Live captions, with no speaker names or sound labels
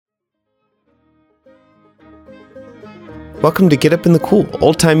Welcome to Get Up in the Cool,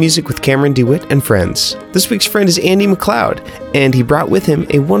 old-time music with Cameron DeWitt and friends. This week's friend is Andy McLeod, and he brought with him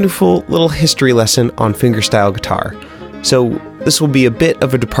a wonderful little history lesson on fingerstyle guitar. So this will be a bit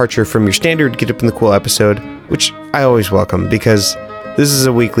of a departure from your standard Get Up in the Cool episode, which I always welcome because this is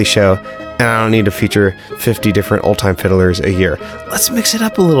a weekly show, and I don't need to feature 50 different old-time fiddlers a year. Let's mix it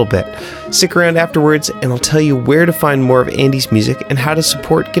up a little bit. Stick around afterwards, and I'll tell you where to find more of Andy's music and how to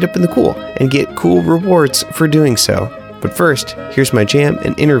support Get Up in the Cool and get cool rewards for doing so. But first, here's my jam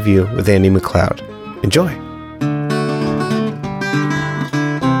and interview with Andy McLeod. Enjoy.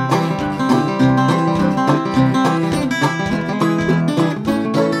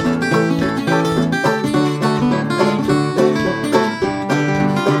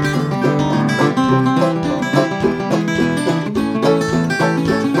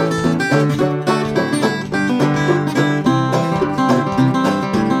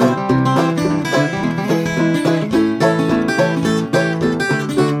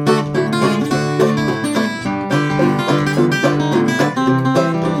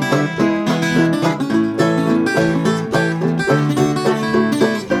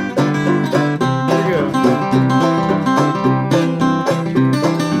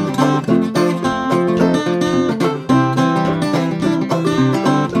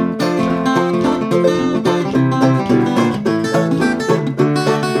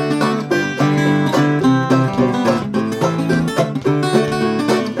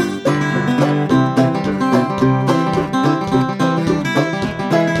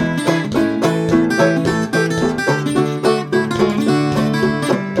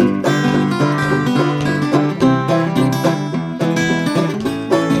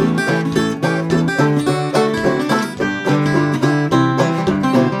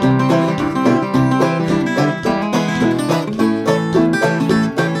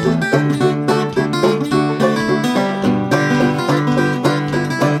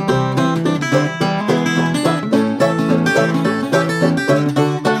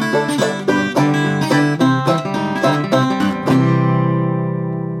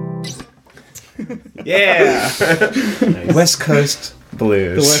 Nice. West Coast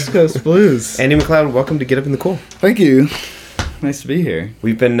Blues. The West Coast Blues. Andy McLeod, welcome to Get Up in the Cool. Thank you. Nice to be here.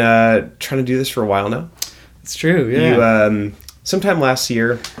 We've been trying to do this for a while now. It's true, yeah. You, sometime last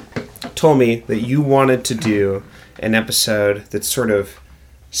year, told me that you wanted to do an episode that sort of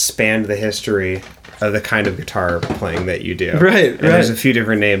spanned the history of the kind of guitar playing that you do. Right. There's a few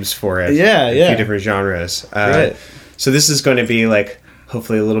different names for it. A few different genres. Right. So this is going to be like,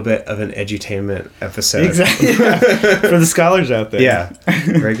 hopefully a little bit of an edutainment episode. Exactly. Yeah. For the scholars out there. Yeah.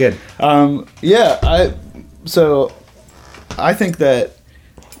 Very good. So I think that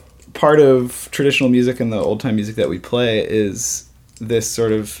part of traditional music and the old time music that we play is this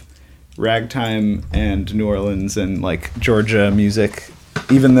sort of ragtime and New Orleans and like Georgia music,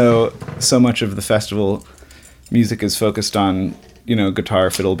 even though so much of the festival music is focused on, guitar,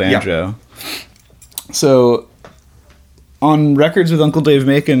 fiddle, banjo. Yeah. So on records with Uncle Dave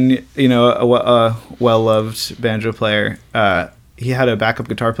Macon, a well-loved banjo player, he had a backup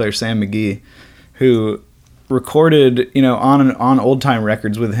guitar player, Sam McGee, who recorded, on old-time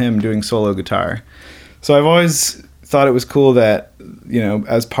records with him doing solo guitar. So I've always thought it was cool that,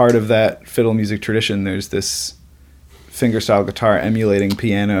 as part of that fiddle music tradition, there's this fingerstyle guitar emulating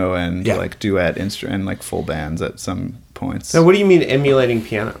piano and like duet instrument and like full bands at some points. Now, what do you mean emulating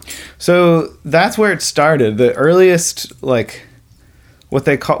piano? So that's where it started. The earliest, what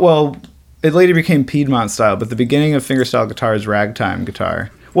they call, it later became Piedmont style, but the beginning of fingerstyle guitar is ragtime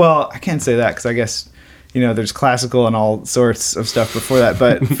guitar. Well, I can't say that because I guess, there's classical and all sorts of stuff before that,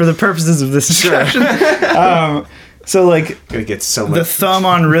 but for the purposes of this discussion, so gonna get so much. The thumb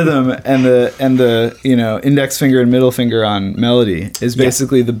on rhythm and the index finger and middle finger on melody is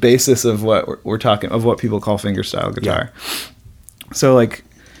basically the basis of what we're talking of what people call fingerstyle guitar. Yeah. So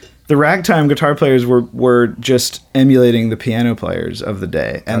the ragtime guitar players were just emulating the piano players of the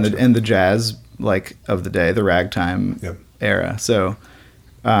day and the jazz of the day, the ragtime era. So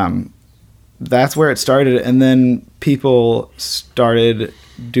that's where it started, and then people started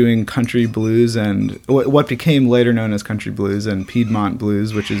doing country blues and what became later known as country blues and Piedmont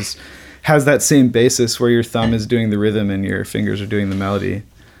blues, which has that same basis where your thumb is doing the rhythm and your fingers are doing the melody,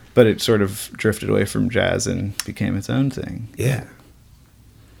 but it sort of drifted away from jazz and became its own thing. Yeah.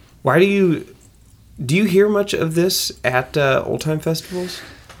 Why do you hear much of this at old time festivals?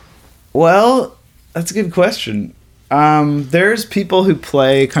 Well, that's a good question. There's people who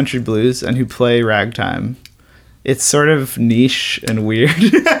play country blues and who play ragtime. It's sort of niche and weird.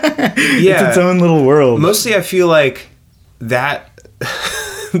 It's its own little world. Mostly I feel like that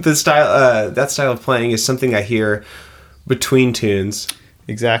that style of playing is something I hear between tunes.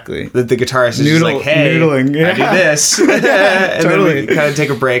 Exactly. The guitarist is just like, hey, noodling. Yeah. I do this. And Totally. then we kind of take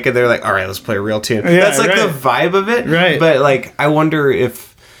a break and they're like, all right, let's play a real tune. Yeah, That's like right. the vibe of it. Right. But like, I wonder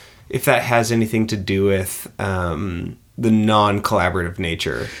if that has anything to do with the non-collaborative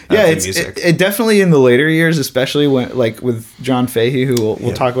nature of the music. It definitely in the later years, especially when like with John Fahey, who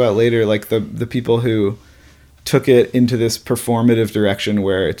we'll talk about later, like the people who took it into this performative direction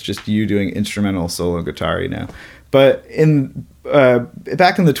where it's just you doing instrumental solo guitar, you know. But in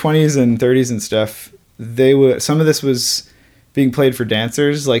back in the 20s and 30s and stuff, some of this was being played for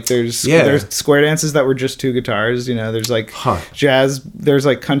dancers. Like there's square dances that were just two guitars, you know. There's like jazz, there's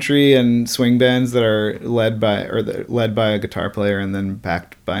like country and swing bands that are led by a guitar player and then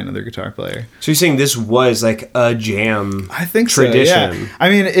backed by another guitar player. So you're saying this was like a jam I think tradition. So, yeah. I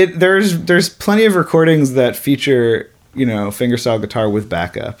mean, there's plenty of recordings that feature, you know, fingerstyle guitar with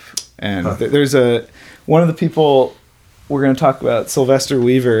backup. And there's one of the people we're going to talk about, Sylvester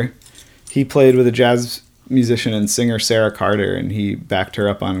Weaver. He played with a jazz musician and singer Sarah Carter, and he backed her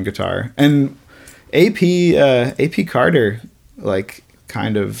up on guitar. And AP Carter, like,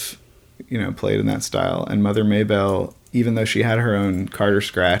 kind of, you know, played in that style. And Mother Maybelle, even though she had her own Carter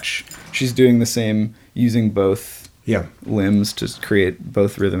scratch, she's doing the same, using both limbs to create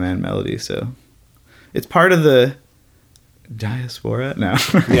both rhythm and melody. So it's part of the diaspora? No.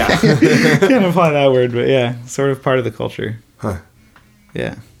 Yeah. Can't apply that word, but yeah, sort of part of the culture. Huh.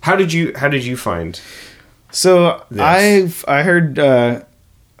 Yeah. How did you find? So this? I heard a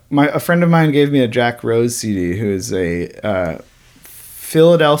friend of mine gave me a Jack Rose CD, who is a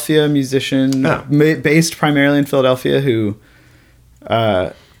Philadelphia musician based primarily in Philadelphia, who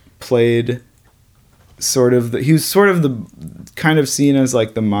played he was sort of the kind of seen as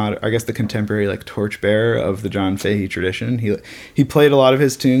like the contemporary like torchbearer of the John Fahey tradition. He played a lot of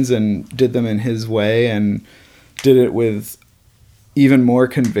his tunes and did them in his way and did it with even more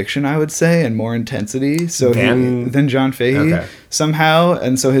conviction, I would say, and more intensity. So than John Fahey somehow.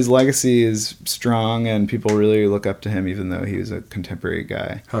 And so his legacy is strong and people really look up to him, even though he was a contemporary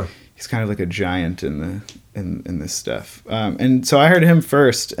guy. Huh. He's kind of like a giant in this stuff. And so I heard him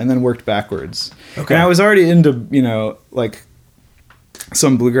first and then worked backwards. Okay. And I was already into, you know, like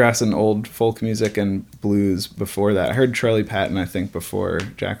some bluegrass and old folk music and blues before that. I heard Charlie Patton, I think, before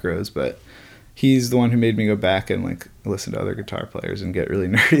Jack Rose, but he's the one who made me go back and like listen to other guitar players and get really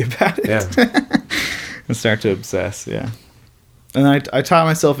nerdy about it. Yeah. And start to obsess, yeah. And then I taught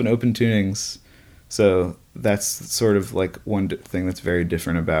myself in open tunings. So that's sort of like one thing that's very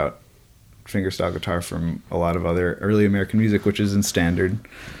different about fingerstyle guitar from a lot of other early American music, which is in standard,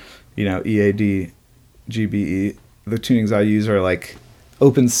 you know, EAD, GBE. The tunings I use are like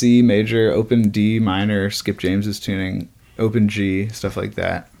open C major, open D minor, Skip James's tuning, open G, stuff like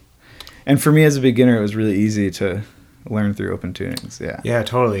that. And for me as a beginner, it was really easy to learn through open tunings. Yeah. Yeah,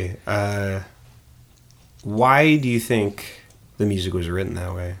 totally. Why do you think the music was written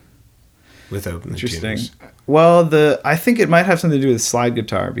that way? With open tunings? Well, I think it might have something to do with slide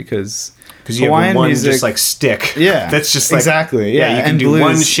guitar because you Hawaiian have one music, just like stick. Yeah. That's just like exactly. Yeah. You can do blues,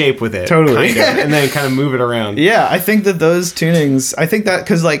 one shape with it. Totally. Kind of, and then kind of move it around. Yeah, I think that those tunings. I think that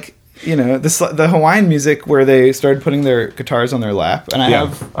because like, you know, the Hawaiian music where they started putting their guitars on their lap, and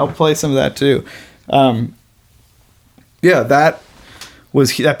I'll play some of that too. That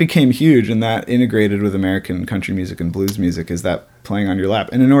became huge, and that integrated with American country music and blues music is that playing on your lap.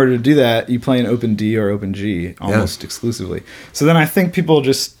 And in order to do that, you play an open D or open G almost exclusively. So then I think people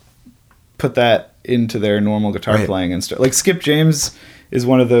just put that into their normal guitar playing and start. Like Skip James is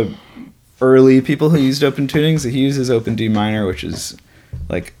one of the early people who used open tunings. He uses open D minor, which is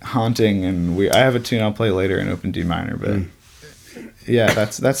like haunting and weird. I have a tune I'll play later in open D minor, but yeah,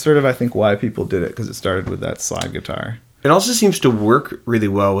 that's sort of I think why people did it, because it started with that slide guitar. It also seems to work really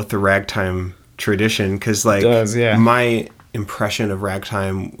well with the ragtime tradition, because like my impression of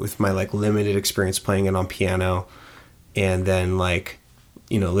ragtime with my like limited experience playing it on piano and then like,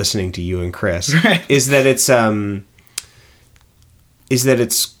 you know, listening to you and Chris is that it's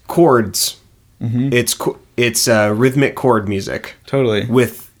chords. Mm-hmm. It's rhythmic chord music. Totally.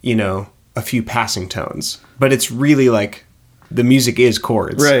 With, you know, a few passing tones. But it's really like the music is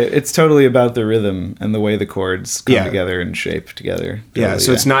chords. Right. It's totally about the rhythm and the way the chords come together and shape together. Totally, yeah.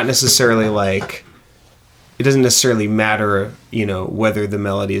 So it's not necessarily like, it doesn't necessarily matter, you know, whether the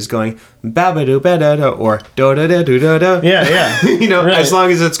melody is going ba ba do ba da da or do da da do da da. Yeah, yeah. You know, as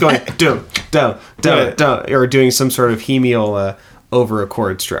long as it's going do do do do or doing some sort of hemial over a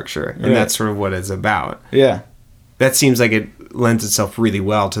chord structure, and that's sort of what it's about. Yeah. That seems like it lends itself really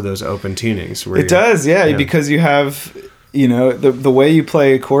well to those open tunings. It does, yeah, because you have you know, the way you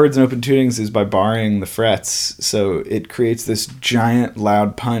play chords in open tunings is by barring the frets, so it creates this giant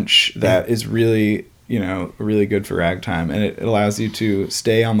loud punch that is really, you know, really good for ragtime, and it allows you to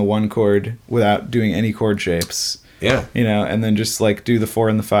stay on the one chord without doing any chord shapes. Yeah. You know, and then just like do the 4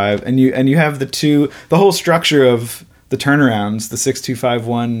 and the 5, and you have the whole structure of the turnarounds, the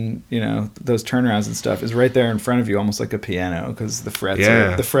 6-2-5-1, you know, those turnarounds and stuff is right there in front of you, almost like a piano, because the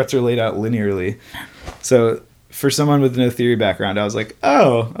frets are laid out linearly. So for someone with no theory background, I was like,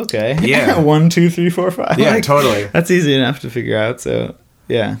 oh, okay. Yeah. 1, 2, 3, 4, 5. Yeah, like, totally. That's easy enough to figure out. So,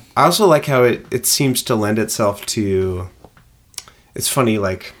 yeah. I also like how it seems to lend itself to, it's funny,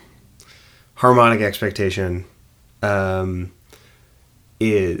 like, harmonic expectation. There's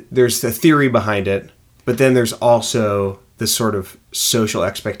the theory behind it, but then there's also the sort of social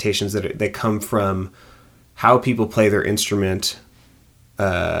expectations that come from how people play their instrument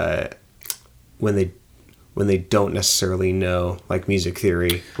when they don't necessarily know, like, music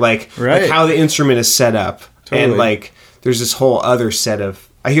theory, like how the instrument is set up. Totally. And like there's this whole other set of,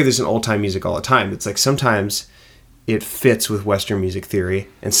 I hear this in old time music all the time. It's like sometimes it fits with Western music theory,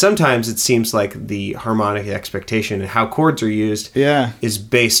 and sometimes it seems like the harmonic expectation and how chords are used is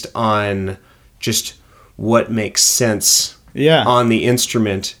based on just what makes sense on the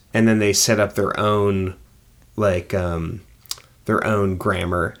instrument, and then they set up their own, like, their own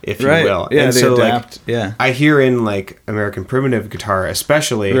grammar, if you will. Yeah, and they so adapt. Like, I hear in like American primitive guitar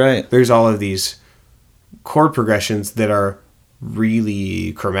especially, there's all of these chord progressions that are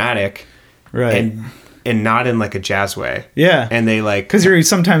really chromatic, and not in like a jazz way. Yeah. And they like, because you're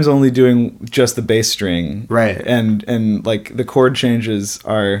sometimes only doing just the bass string. Right. And like the chord changes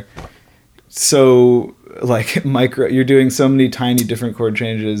are so like micro, you're doing so many tiny different chord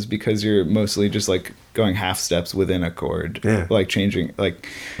changes because you're mostly just like going half steps within a chord. Yeah. Like changing, like,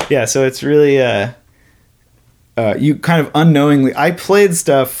 yeah. So it's really, you kind of unknowingly, I played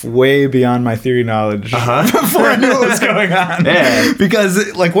stuff way beyond my theory knowledge before I knew what was going on. Yeah.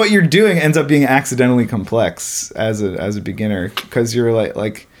 Because like what you're doing ends up being accidentally complex as a beginner, because you're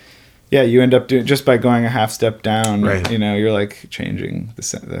like, yeah, you end up doing, just by going a half step down, you know, you're like changing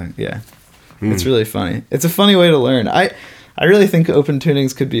the It's really funny. It's a funny way to learn. I really think open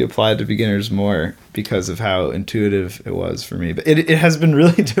tunings could be applied to beginners more because of how intuitive it was for me. But it has been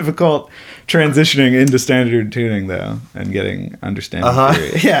really difficult transitioning into standard tuning, though, and getting understanding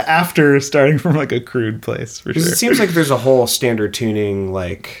theory. Yeah, after starting from like a crude place, for sure. It seems like there's a whole standard tuning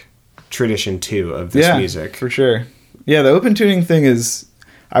like tradition too of this music. For sure. Yeah, the open tuning thing is,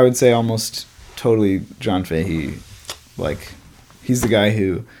 I would say, almost totally John Fahey. Like, he's the guy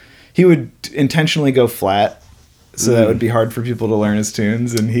who, he would intentionally go flat so that would be hard for people to learn his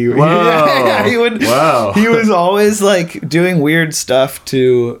tunes, and he would. He was always like doing weird stuff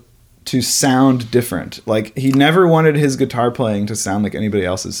to sound different. Like, he never wanted his guitar playing to sound like anybody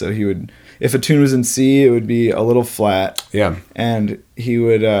else's, so he would, if a tune was in C, it would be a little flat. Yeah. And he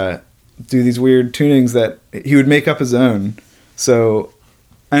would do these weird tunings that he would make up his own. So,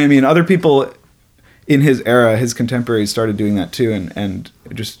 I mean, other people in his era, his contemporaries, started doing that too, and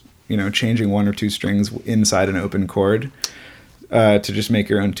just, you know, changing one or two strings inside an open chord to just make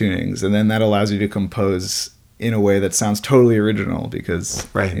your own tunings. And then that allows you to compose in a way that sounds totally original because,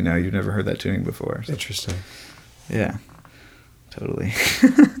 you know, you've never heard that tuning before. So. Interesting. Yeah, totally.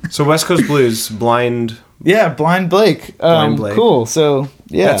 So West Coast Blues, Blind... Yeah, Blind Blake. Blind Blake. Cool. So,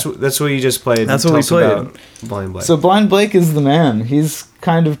 yeah. That's what you just played. That's what we played. Blind Blake. So Blind Blake is the man. He's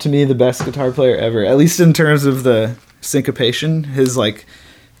kind of, to me, the best guitar player ever, at least in terms of the syncopation. His, like,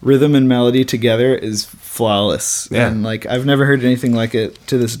 rhythm and melody together is flawless. Yeah. And, like, I've never heard anything like it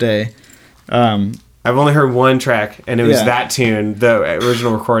to this day. I've only heard one track, and it was that tune, the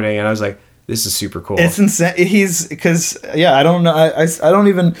original recording, and I was like, this is super cool. It's insane. I don't know. I don't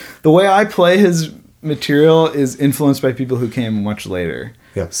even, the way I play his material is influenced by people who came much later.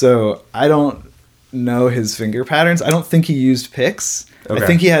 Yeah. So I don't know his finger patterns. I don't think he used picks. Okay. I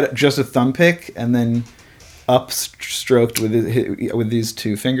think he had just a thumb pick and then upstroked with these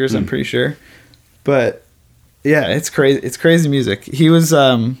two fingers. I'm pretty sure. But yeah, it's crazy. It's crazy music. He was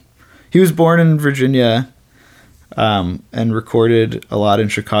born in Virginia, and recorded a lot in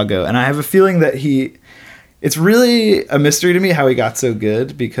Chicago. And I have a feeling that it's really a mystery to me how he got so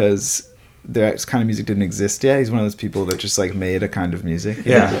good, because that kind of music didn't exist yet. He's one of those people that just like made a kind of music.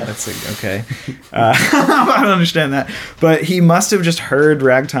 Yeah. That's like, okay. I don't understand that. But he must have just heard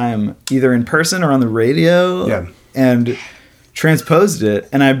ragtime either in person or on the radio and transposed it.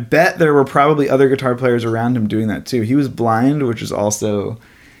 And I bet there were probably other guitar players around him doing that too. He was blind, which is also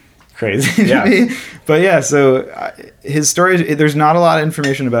crazy to Yeah. me. But yeah, so his story, there's not a lot of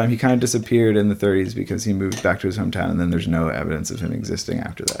information about him. He kind of disappeared in the 30s because he moved back to his hometown, and then there's no evidence of him existing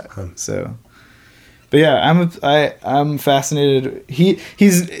after that. So, but yeah, I'm fascinated. He's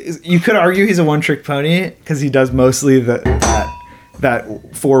you could argue he's a one-trick pony because he does mostly that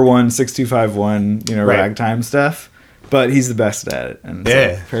 4-1-6-2-5-1, you know, Right. ragtime stuff. But he's the best at it, and it's Yeah.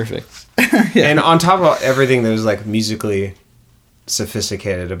 like, perfect. Yeah. And on top of everything that was like musically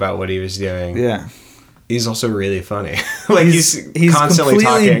sophisticated about what he was doing, Yeah. he's also really funny. Like he's he's constantly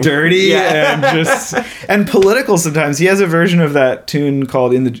completely talking dirty and just and political sometimes. He has a version of that tune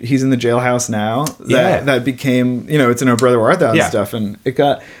called He's in the Jailhouse Now that became, you know, it's an Oh Brother Where Art Thou and stuff, and it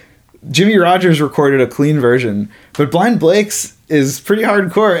got Jimmy Rogers recorded a clean version, but Blind Blake's is pretty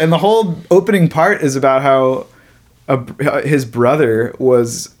hardcore, and the whole opening part is about how his brother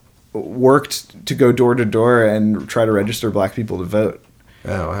worked to go door to door and try to register black people to vote.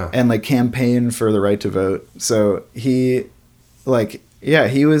 Oh wow. And like campaign for the right to vote. So he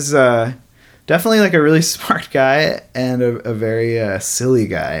was definitely like a really smart guy and a very silly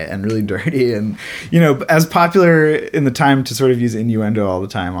guy and really dirty, and you know, as popular in the time to sort of use innuendo all the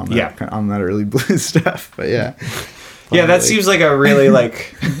time on that on that early blues stuff. But yeah. Yeah, that seems like a really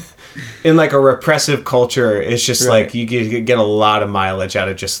like in like a repressive culture, it's just Right. like you get a lot of mileage out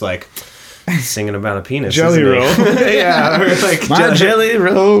of just like singing about a penis. Jelly isn't it? roll. Yeah. Or like My jelly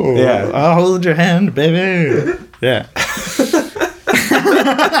roll. Yeah. I'll hold your hand, baby. Yeah.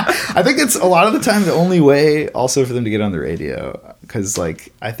 I think it's a lot of the time the only way also for them to get on the radio, because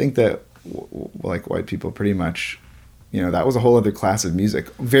like I think that like white people pretty much, you know, that was a whole other class of music.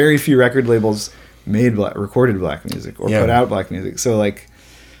 Very few record labels recorded black music or put out black music. So like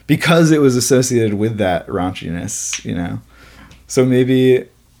because it was associated with that raunchiness, you know. So maybe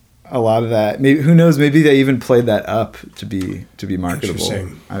a lot of that, maybe who knows, maybe they even played that up to be marketable.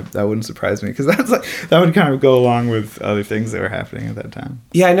 That wouldn't surprise me, because that's like that would kind of go along with other things that were happening at that time.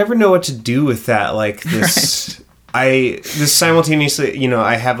 Yeah, I never know what to do with that. Like this, this simultaneously, you know,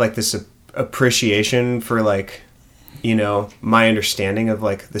 I have like this appreciation for like, you know, my understanding of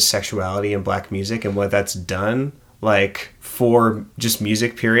like the sexuality in black music and what that's done like for just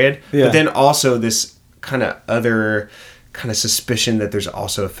music, period. Yeah. But then also this kind of other kind of suspicion that there's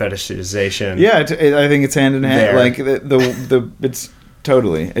also a fetishization. Yeah, I think it's hand in hand. There. Like it's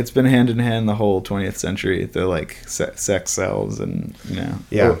totally. It's been hand in hand the whole 20th century. The like sex sells, and you know,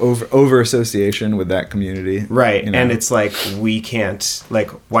 over association with that community. Right, you know? and it's like we can't,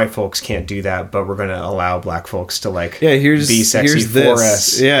 like white folks can't do that, but we're gonna allow black folks to like be sexy for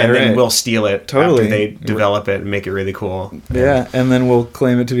us, and then we'll steal it after they develop it and make it really cool. Yeah, and then we'll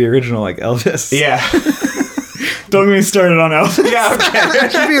claim it to be original, like Elvis. Yeah. Don't get me started on Elvis. Yeah, okay.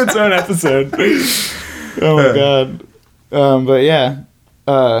 It should be its own episode. Oh my god. But yeah.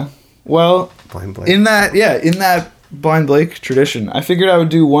 Well, Blind Blake. in that Blind Blake tradition, I figured I would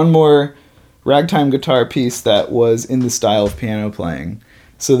do one more ragtime guitar piece that was in the style of piano playing.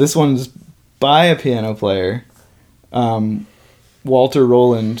 So this one's by a piano player, Walter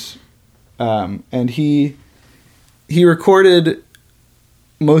Roland, and he recorded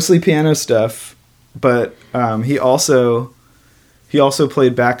mostly piano stuff, but he also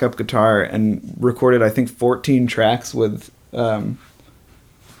played backup guitar and recorded, I think, 14 tracks with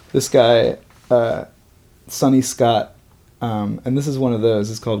this guy, Sonny Scott, and this is one of those.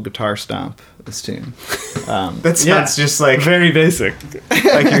 It's called Guitar Stomp, this tune. That sounds just like very basic.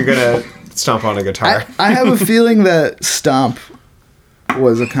 like you're gonna stomp on a guitar. I have a feeling that stomp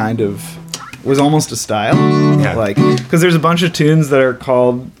was almost a style. Yeah. Like, because there's a bunch of tunes that are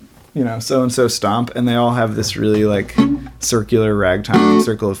called, you know, so and so stomp, and they all have this really like circular ragtime,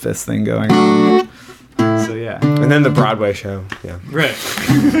 circle of fifths thing going on. So yeah. And then the Broadway show. Yeah. Right.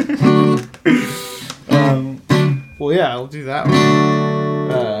 Well, yeah, I'll do that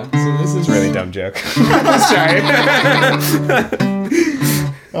one. So this is Really dumb joke. Sorry.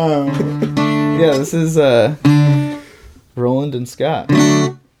 Yeah, this is Roland and Scott.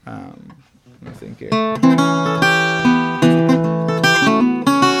 Let me think here.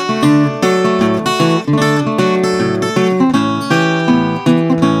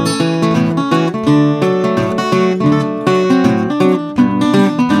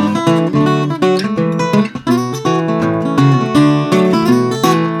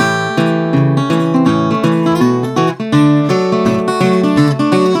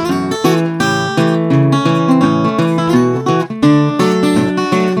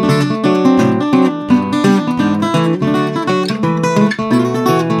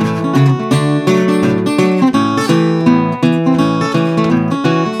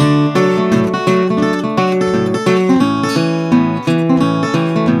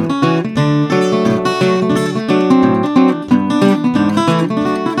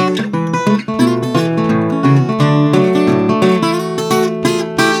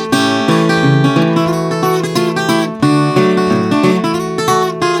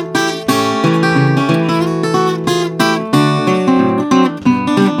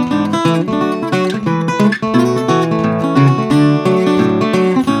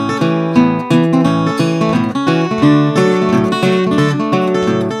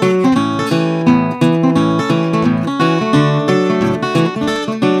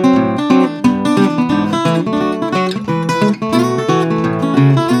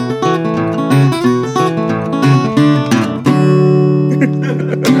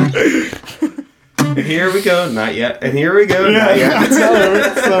 And here we go, not yet. And here we go, not yet. It's not over.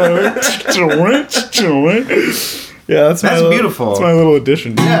 Yeah, that's beautiful. That's my little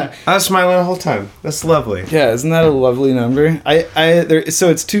addition. Yeah, I was smiling the whole time. That's lovely. yeah, isn't that a lovely number? So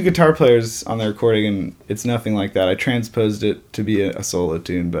it's two guitar players on the recording, and it's nothing like that. I transposed it to be a solo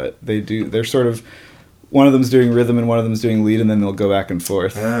tune, but they're sort of, one of them's doing rhythm and one of them's doing lead, and then they'll go back and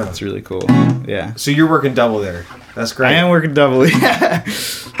forth. Yeah. It's really cool. Yeah. So you're working double there. That's great. I am working double. Yeah.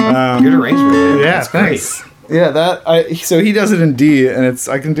 Good arrangement, man. Yeah, That's great. thanks. Yeah, so he does it in D, and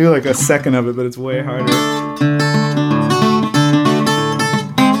I can do like a second of it, but it's way harder.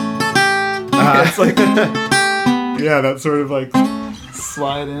 It's like, yeah, that sort of like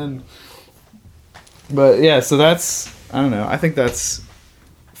slide in. But yeah, so that's, I don't know. I think that's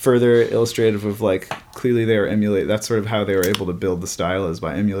further illustrative of like, clearly they were that's sort of how they were able to build the style, is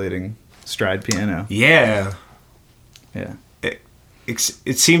by emulating stride piano. Yeah. Yeah.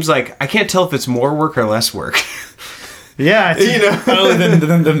 It seems like, I can't tell if it's more work or less work. Yeah,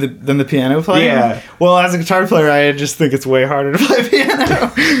 than the piano playing. Yeah. Well, as a guitar player, I just think it's way harder to play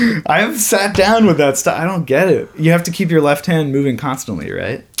piano. I've sat down with that stuff. I don't get it. You have to keep your left hand moving constantly,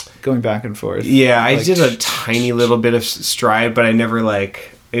 right? Going back and forth. Yeah, I did a tiny little bit of stride, but I never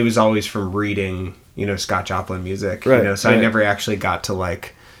it was always from reading, Scott Joplin music. Right, so right. I never actually got to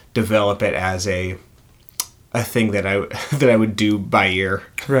develop it as a thing that I would do by ear.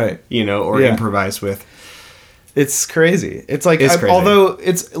 Right. Or improvise with. It's crazy. It's like, It's crazy. although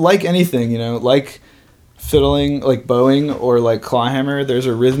it's like anything, like fiddling, like bowing, or like clawhammer, there's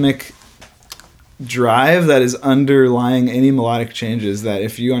a rhythmic drive that is underlying any melodic changes, that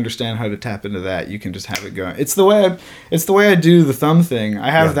if you understand how to tap into that, you can just have it going. It's the way I do the thumb thing.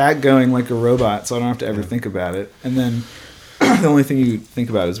 I have that going like a robot, so I don't have to ever think about it. And then the only thing you think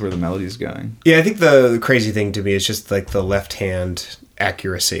about is where the melody's going. Yeah, I think the crazy thing to me is just the left hand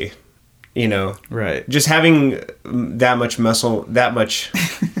accuracy. Right. Just having that much muscle,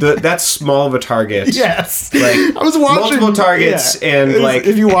 that small of a target. Yes. I was watching multiple targets and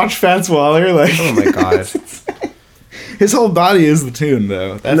if you watch Fats Waller, oh my god, his whole body is the tune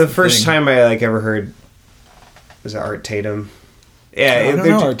though. And the first time I ever heard, was it Art Tatum? Yeah, I don't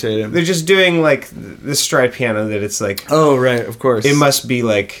know Art Tatum. They're just doing the stride piano that it's oh right, of course. It must be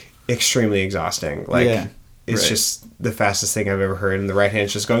extremely exhausting. It's right. just the fastest thing I've ever heard, and the right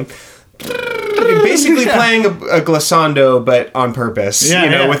hand's just going. Basically playing a glissando, but on purpose,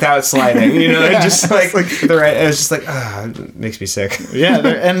 without sliding, just the right. It was just it makes me sick.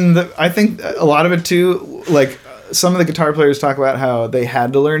 Yeah, I think a lot of it too. Some of the guitar players talk about how they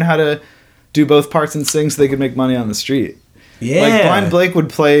had to learn how to do both parts and sing so they could make money on the street. Yeah, Blind Blake would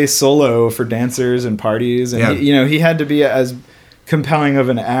play solo for dancers and parties, and he had to be as compelling of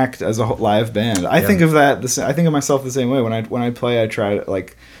an act as a live band. I think of that. I think of myself the same way. When I play, I try to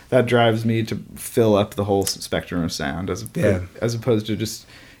that drives me to fill up the whole spectrum of sound as opposed to just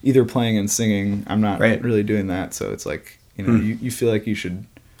either playing and singing. I'm not really doing that, so it's you feel like you should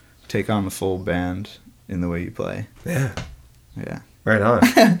take on the full band in the way you play. Yeah. Yeah. Right on.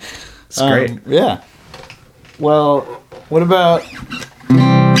 It's great. Yeah. Well, what about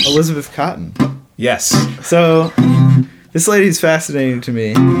Elizabeth Cotten? Yes. So this lady's fascinating to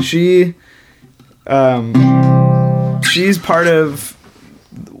me. She's part of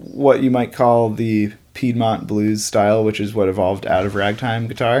what you might call the Piedmont blues style, which is what evolved out of ragtime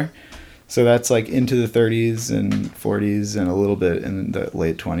guitar. So that's into the 30s and 40s and a little bit in the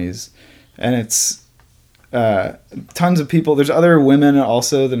late 20s. And it's tons of people. There's other women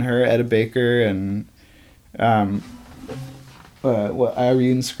also than her, Etta Baker and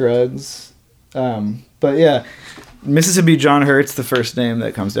Irene Scruggs. But yeah, Mississippi John Hurt's the first name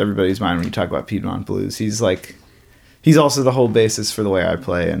that comes to everybody's mind when you talk about Piedmont blues. He's also the whole basis for the way I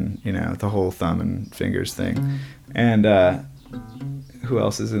play, and the whole thumb and fingers thing. And who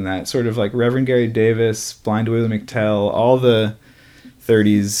else is in that? Sort of Reverend Gary Davis, Blind Willie McTell, all the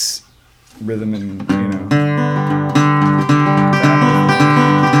 30s rhythm and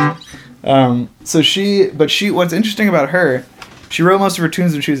what's interesting about her, she wrote most of her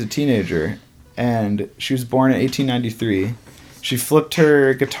tunes when she was a teenager, and she was born in 1893. She flipped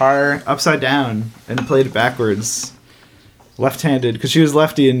her guitar upside down and played it backwards, left-handed, because she was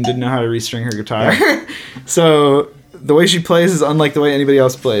lefty and didn't know how to restring her guitar. So the way she plays is unlike the way anybody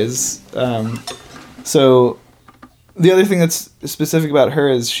else plays. So the other thing that's specific about her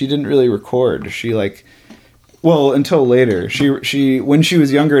is she didn't really record. She until later. She when she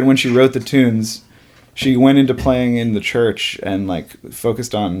was younger and when she wrote the tunes, she went into playing in the church and like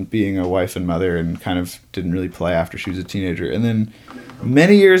focused on being a wife and mother and kind of didn't really play after she was a teenager. And then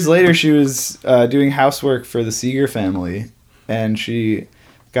many years later, she was doing housework for the Seeger family, and she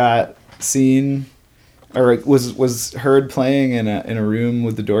got seen or was heard playing in a room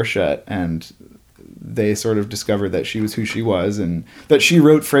with the door shut, and they sort of discovered that she was who she was and that she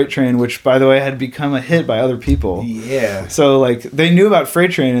wrote Freight Train, which, by the way, had become a hit by other people. Yeah. So, like, they knew about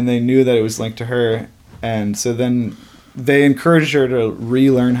Freight Train and they knew that it was linked to her. And so then they encouraged her to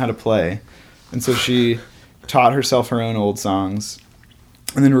relearn how to play. And so she taught herself her own old songs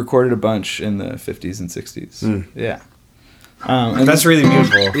and then recorded a bunch in the 50s and 60s. Yeah. And That's really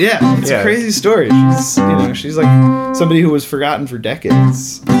beautiful. yeah, it's a crazy story. She's like somebody who was forgotten for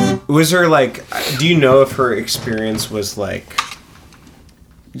decades. Was her like? Do you know if her experience was like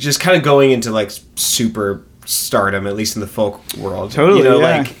just kind of going into like super stardom, at least in the folk world? Totally. You know,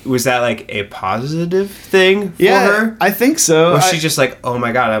 yeah. like was that like a positive thing for Yeah, her? I think so. Was she just like, oh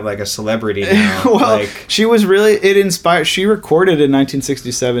my god, I'm like a celebrity now? Well, like, she was really, it inspired, she recorded in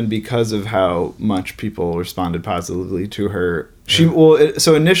 1967 because of how much people responded positively to her.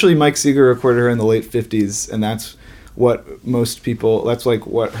 So initially Mike Seeger recorded her in the late 50s, and that's what most people, that's like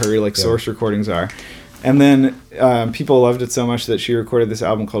what her like source recordings are. And then people loved it so much that she recorded this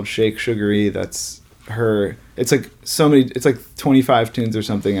album called Shake Sugary. That's her, it's like so many, it's like 25 tunes or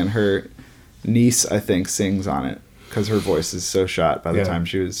something, and her niece, I think, sings on it because her voice is so shot by the time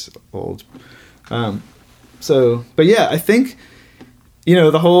she was old. But yeah, I think, we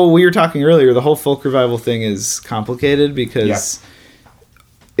were talking earlier, the whole folk revival thing is complicated because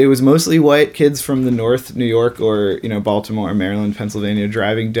it was mostly white kids from the North, New York, or, Baltimore, Maryland, Pennsylvania,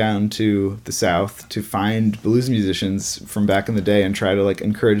 driving down to the South to find blues musicians from back in the day and try to like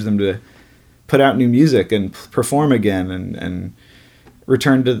encourage them to put out new music and perform again and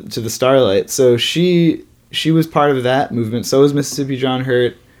return to the starlight. So she was part of that movement. So was Mississippi John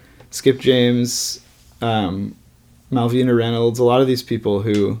Hurt, Skip James, Malvina Reynolds, a lot of these people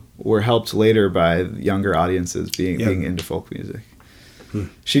who were helped later by younger audiences being into folk music.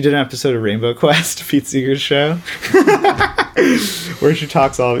 She did an episode of Rainbow Quest, Pete Seeger's show, where she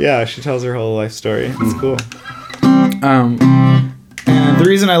talks she tells her whole life story. It's cool. And the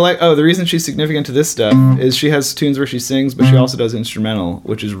reason she's significant to this stuff is she has tunes where she sings, but she also does instrumental,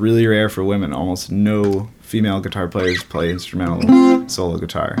 which is really rare for women. Almost no female guitar players play instrumental solo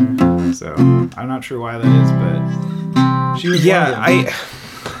guitar. So I'm not sure why that is, but she was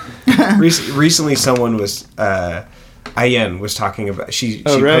recently someone was Ayen was talking about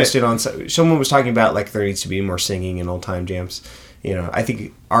posted on, someone was talking about like there needs to be more singing in old time jams. I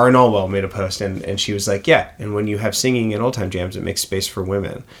think Aaron Allwell made a post and she was like, and when you have singing in old time jams, it makes space for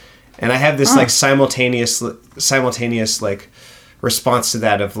women. And I have this like simultaneous like response to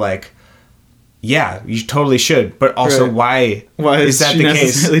that of like, yeah, you totally should, but also why is that the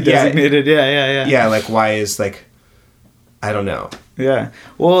case? Designated? Yeah. Yeah, like why is like, I don't know. Yeah.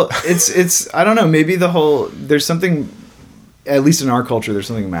 Well, it's I don't know, maybe there's something, at least in our culture, there's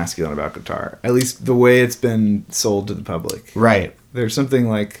something masculine about guitar. At least the way it's been sold to the public. Right. There's something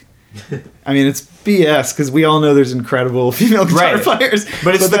like, I mean, it's BS because we all know there's incredible female guitar players.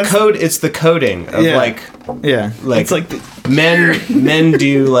 But it's the code. It's the coding of like it's like men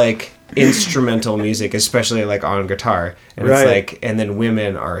do like instrumental music, especially like on guitar, and it's like, and then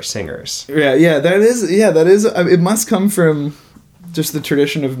women are singers. That is. It must come from just the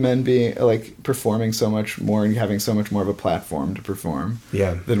tradition of men being like performing so much more and having so much more of a platform to perform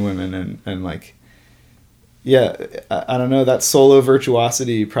than women, and like I don't know, that solo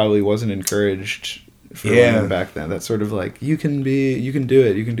virtuosity probably wasn't encouraged for women back then. That sort of like you can do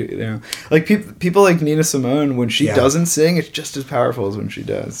it, like people like Nina Simone, when she doesn't sing, it's just as powerful as when she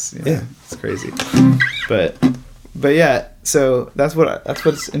does. It's crazy. But yeah, so that's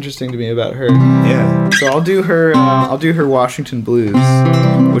what's interesting to me about her. Yeah. So I'll do her Washington Blues,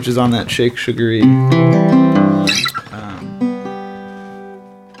 which is on that Shake Sugary.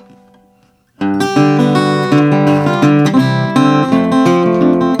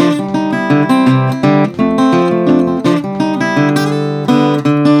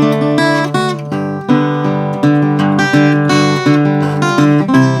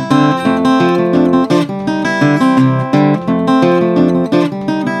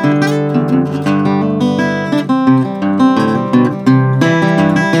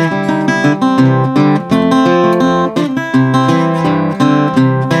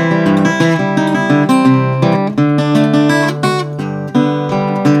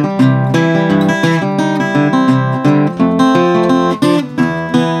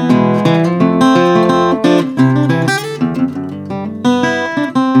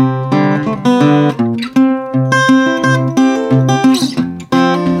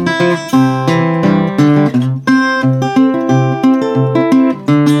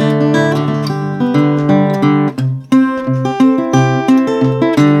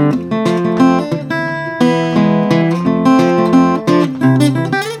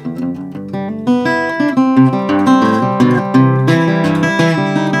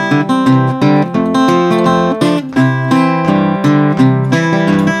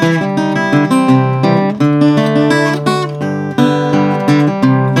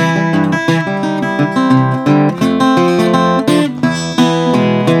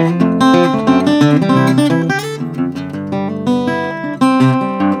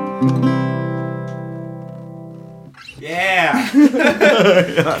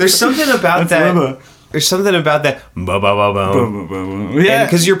 There's something about That's that. Limba. There's something about that. Yeah,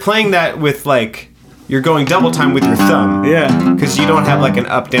 Because you're playing that with like. You're going double time with your thumb. yeah, Because you don't have like an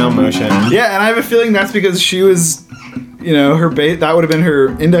up-down motion. yeah. And I have a feeling that's because she was, her that would have been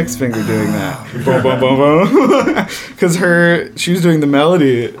her index finger doing that. Because she was doing the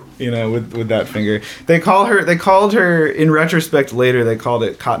melody, with that finger. They called her in retrospect later. They called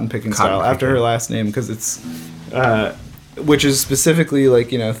it cotton picking style after her last name because it's, which is specifically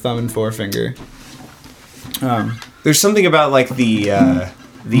like thumb and forefinger. There's something about like the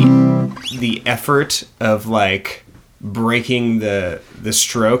effort of like breaking the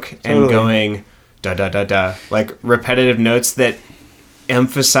stroke and going da da da da, like repetitive notes that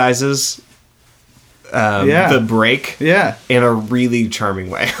emphasizes the break in a really charming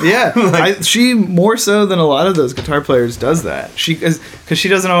way. Yeah, she more so than a lot of those guitar players does that. Because she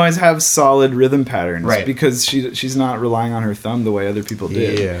doesn't always have solid rhythm patterns, right? Because she's not relying on her thumb the way other people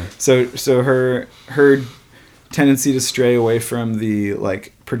did. Yeah. So her tendency to stray away from the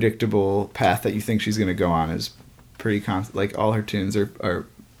like predictable path that you think she's going to go on is pretty constant. Like all her tunes are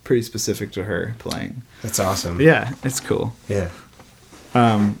pretty specific to her playing. That's awesome. Yeah, it's cool. Yeah.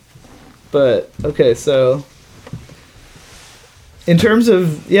 But okay, so in terms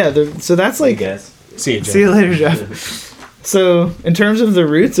of so that's like See you, Jeff. See you later, Jeff. So in terms of the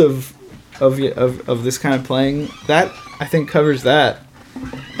roots of this kind of playing, that I think covers that.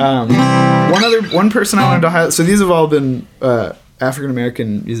 One person I wanted to highlight. So these have all been African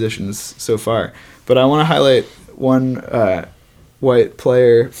American musicians so far, but I want to highlight one white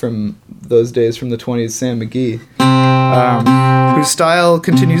player from those days from the 20s, Sam McGee, whose style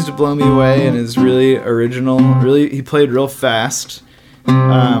continues to blow me away and is really original. Really, he played real fast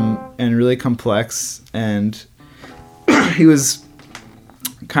and really complex, and he was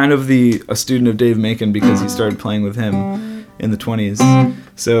kind of a student of Dave Macon because he started playing with him in the 20s.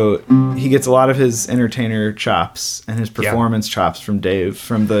 So he gets a lot of his entertainer chops and his performance chops from Dave,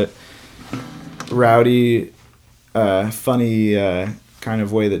 from the rowdy, funny kind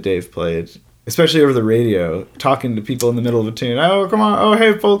of way that Dave played, especially over the radio, talking to people in the middle of a tune. Oh, come on. Oh,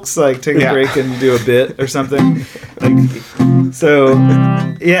 hey, folks, like take a break and do a bit or something. He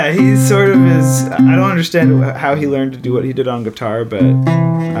sort of is. I don't understand how he learned to do what he did on guitar, but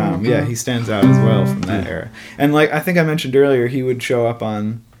he stands out as well from that era. And like I think I mentioned earlier, he would show up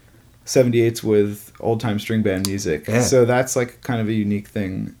on 78s with old time string band music. Yeah. So that's like kind of a unique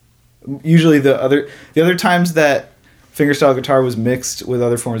thing. Usually the other times that fingerstyle guitar was mixed with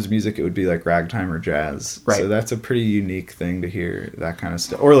other forms of music, it would be like ragtime or jazz. Right. So that's a pretty unique thing to hear, that kind of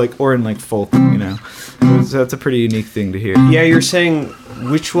stuff. Or in like folk, So that's a pretty unique thing to hear. Yeah, you're saying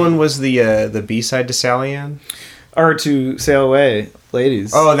which one was the B-side to Sally Ann? Or to Sail Away,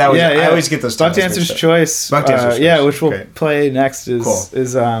 Ladies. Oh, that was I always get those. Buck Dancer's Choice. Buck Dancer's Choice. Which we'll play next is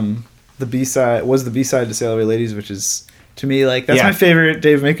the B-side to Sail Away, Ladies, which is, to me, like, that's my favorite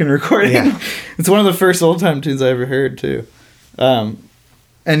Dave Macon recording. Yeah. It's one of the first old time tunes I ever heard too. And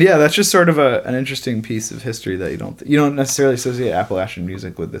that's just sort of an interesting piece of history that you don't necessarily associate Appalachian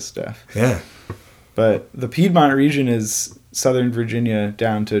music with this stuff. Yeah. But the Piedmont region is southern Virginia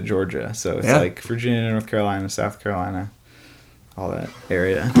down to Georgia, so it's like Virginia, North Carolina, South Carolina, all that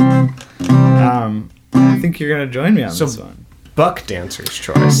area. I think you're gonna join me on this one. Buck Dancer's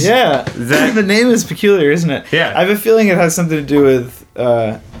Choice. Yeah, the name is peculiar, isn't it? Yeah. I have a feeling it has something to do with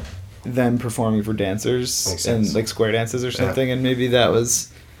them performing for dancers and like square dances or something, and maybe that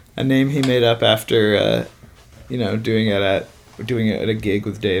was a name he made up after doing it at a gig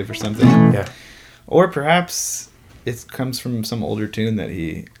with Dave or something. Yeah. Or perhaps it comes from some older tune that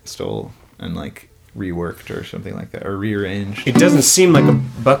he stole and like reworked or something like that, or rearranged. It doesn't seem like a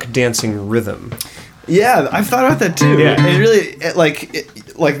buck dancing rhythm. Yeah, I've thought about that too. Yeah. It really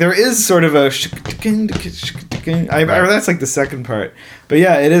like there is sort of a that's like the second part. But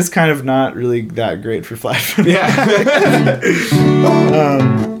yeah, it is kind of not really that great for flat. Yeah.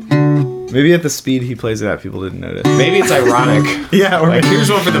 Maybe at the speed he plays it at, people didn't notice. Maybe it's ironic. Yeah, or like,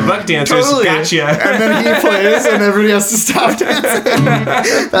 here's one for the buck dancers. Totally. Gotcha. And then he plays, and everybody has to stop dancing.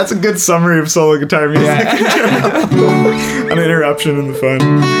 That's a good summary of solo guitar music. Yeah. An interruption in the fun.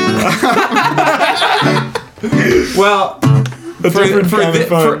 Well,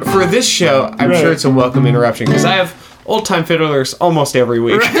 for this show, I'm sure it's a welcome interruption because I have old-time fiddlers almost every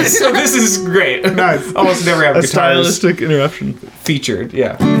week. Right. So this is great. Nice. Almost never have a guitars stylistic interruption featured.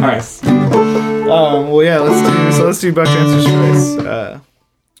 Yeah. Nice. All right. Let's do Buck Dancer's Choice.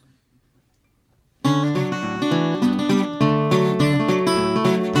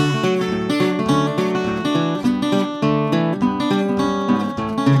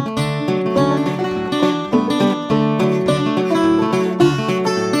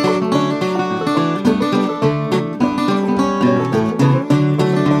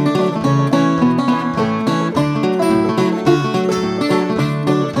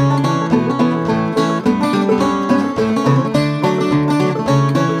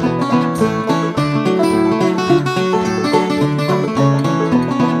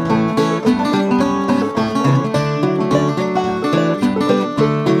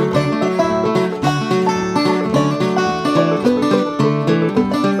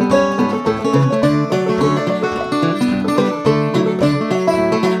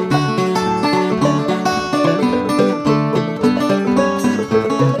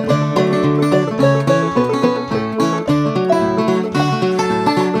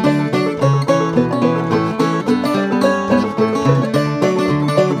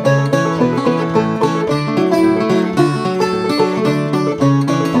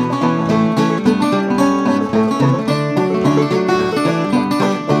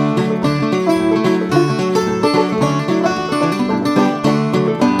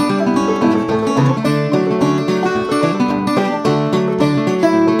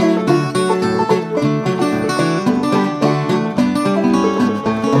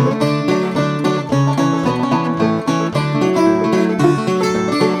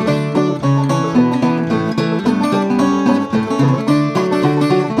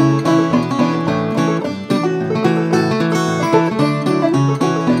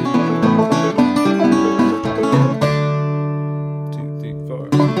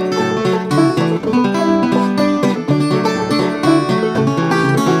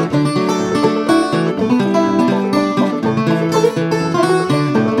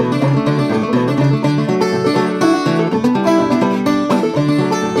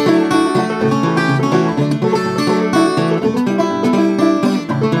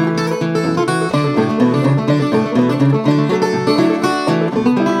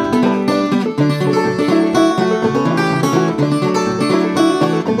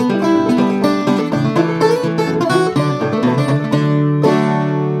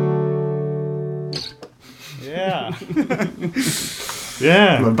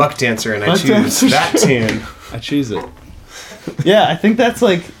 Yeah. I'm a buck dancer and I Buck choose dancer. that tune. I choose it. Yeah, I think that's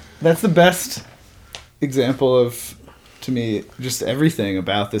the best example of, to me, just everything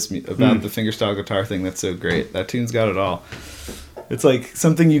about this, about the fingerstyle guitar thing that's so great. That tune's got it all. It's like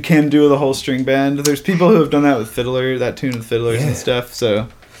something you can do with a whole string band. There's people who have done that with fiddler, that tune with fiddlers and stuff, so.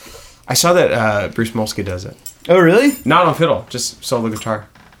 I saw that Bruce Molsky does it. Oh, really? Not on fiddle, just solo guitar.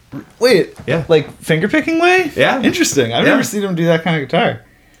 Wait. Yeah. Like finger picking way? Yeah. Interesting. I've never seen him do that kind of guitar.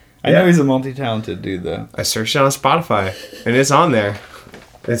 I know he's a multi-talented dude, though. I searched it on Spotify, and it's on there.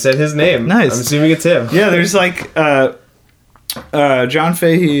 It said his name. Nice. I'm assuming it's him. Yeah, there's like John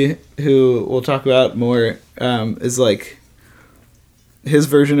Fahey, who we'll talk about more, is like his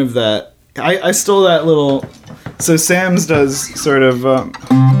version of that. I stole that little. So Sam's does sort of,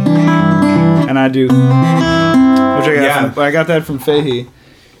 and I do, which I got that from Fahey.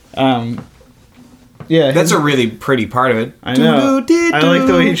 Yeah, That's a really pretty part of it. I know. I like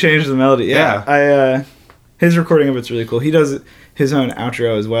the way he changed the melody. Yeah. His recording of it's really cool. He does his own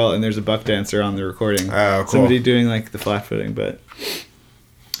outro as well, and there's a buck dancer on the recording. Oh, cool. Somebody doing like the flat footing, but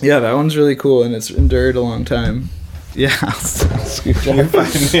yeah, that one's really cool, and it's endured a long time. Yeah, I'll scoot down. You're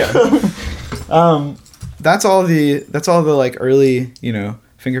fine. Yeah. That's all the like early,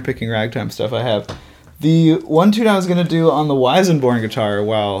 finger picking ragtime stuff I have. The one tune I was gonna do on the Weisenborn guitar,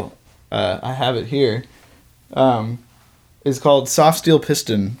 while I have it here, is called Soft Steel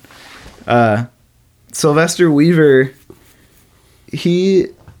Piston. Sylvester Weaver, he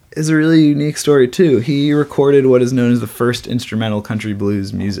is a really unique story too. He recorded what is known as the first instrumental country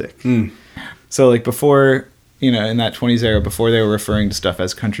blues music. So like before, in that 20s era, before they were referring to stuff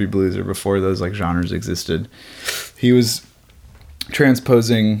as country blues or before those like genres existed, he was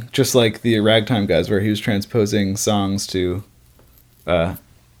transposing, just like the ragtime guys, where he was transposing songs to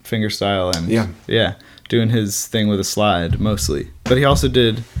fingerstyle and doing his thing with a slide mostly. But he also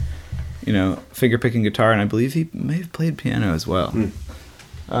did, finger picking guitar, and I believe he may have played piano as well.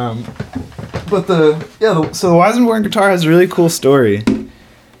 But so the Weisenborn guitar has a really cool story.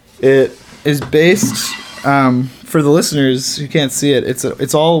 It is based, for the listeners who can't see it,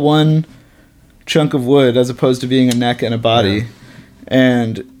 it's all one chunk of wood as opposed to being a neck and a body,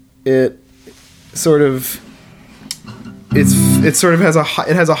 and it sort of has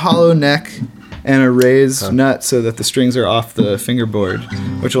a hollow neck and a raised nut so that the strings are off the fingerboard,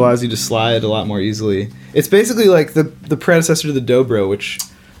 which allows you to slide a lot more easily. It's basically like the predecessor to the dobro, which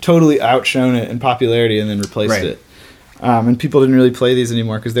totally outshone it in popularity and then replaced it. And people didn't really play these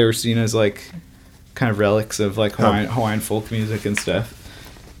anymore because they were seen as like kind of relics of like Hawaiian folk music and stuff.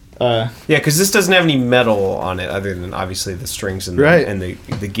 Because this doesn't have any metal on it other than obviously the strings and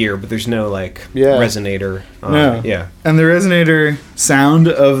the gear, but there's no like resonator on it. Yeah. And the resonator sound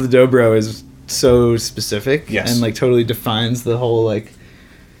of the dobro is so specific and like totally defines the whole like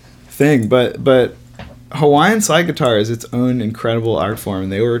thing. But Hawaiian slide guitar is its own incredible art form,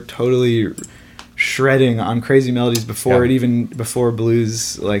 and they were totally shredding on crazy melodies before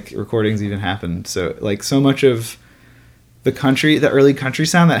blues like recordings even happened. So like so much of the early country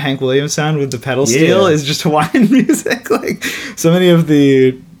sound, that Hank Williams sound with the pedal steel, is just Hawaiian music. Like so many of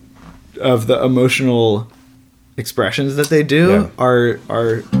the emotional expressions that they do are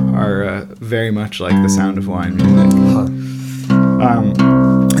very much like the sound of Hawaiian music.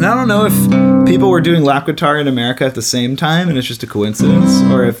 And I don't know if people were doing lap guitar in America at the same time and it's just a coincidence,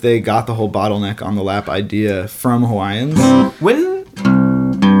 or if they got the whole bottleneck on the lap idea from Hawaiians. When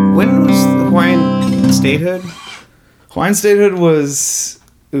was the Hawaiian statehood? Hawaiian statehood was,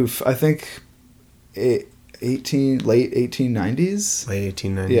 I think late 1890s. Late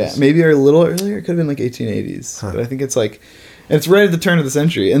 1890s. Yeah, maybe a little earlier. It could have been like 1880s. But I think it's like, it's right at the turn of the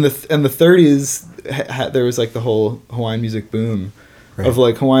century. In the 30s, there was like the whole Hawaiian music boom of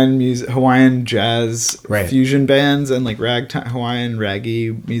like Hawaiian jazz fusion bands and like ragtime, Hawaiian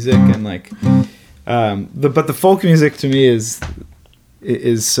raggy music and like, but the folk music to me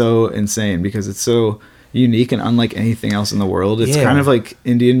is so insane because it's so unique and unlike anything else in the world. It's kind of like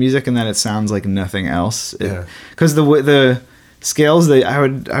Indian music in that it sounds like nothing else. Because the scales,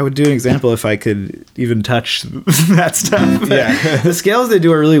 I would do an example if I could even touch that stuff. The scales they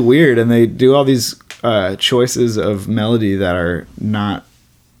do are really weird, and they do all these choices of melody that are not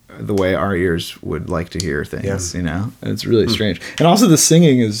the way our ears would like to hear things. And it's really strange. And also the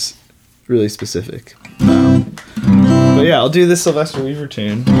singing is really specific. But yeah, I'll do this Sylvester Weaver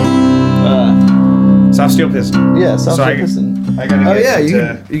tune. Soft Steel Piston. Yeah, Soft Steel Piston. I gotta get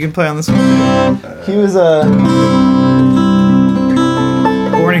you can play on this one too. He was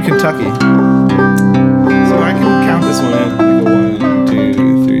born in Kentucky. So I can count this one in. Like 1,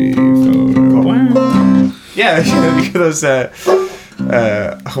 2, 3, 4. Yeah, those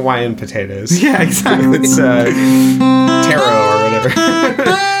Hawaiian potatoes. Yeah, exactly. It's taro or whatever.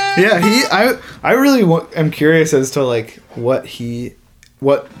 Yeah, I really am curious as to like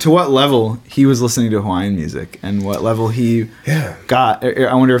to what level he was listening to Hawaiian music and what level he got.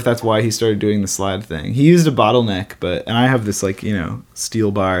 I wonder if that's why he started doing the slide thing. He used a bottleneck, and I have this like,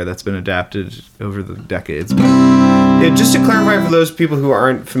 steel bar that's been adapted over the decades. But Yeah, just to clarify for those people who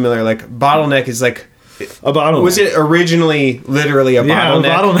aren't familiar, like bottleneck is like a bottleneck. Was it originally literally a bottleneck? Yeah, a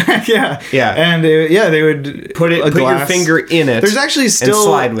bottleneck. Yeah, yeah. And they would put your finger in it. There's actually still and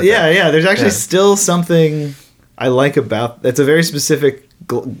slide with it. Yeah. There's actually still something I like about. It's a very specific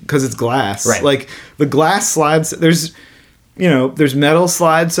because it's glass. Right. Like the glass slides. There's metal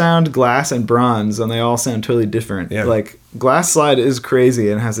slide sound, glass, and bronze, and they all sound totally different. Yeah. Like glass slide is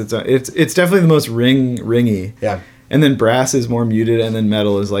crazy and has its own. It's definitely the most ringy. Yeah. And then brass is more muted, and then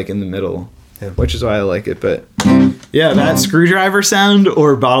metal is like in the middle. Yeah. Which is why I like it, but yeah, that screwdriver sound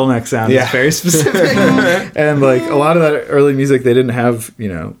or bottleneck sound is very specific. And like a lot of that early music, they didn't have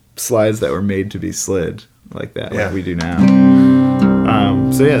slides that were made to be slid like that, like we do now.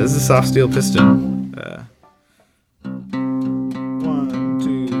 So yeah, this is a soft steel piston. 1,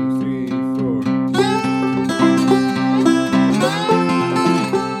 2, 3, 4.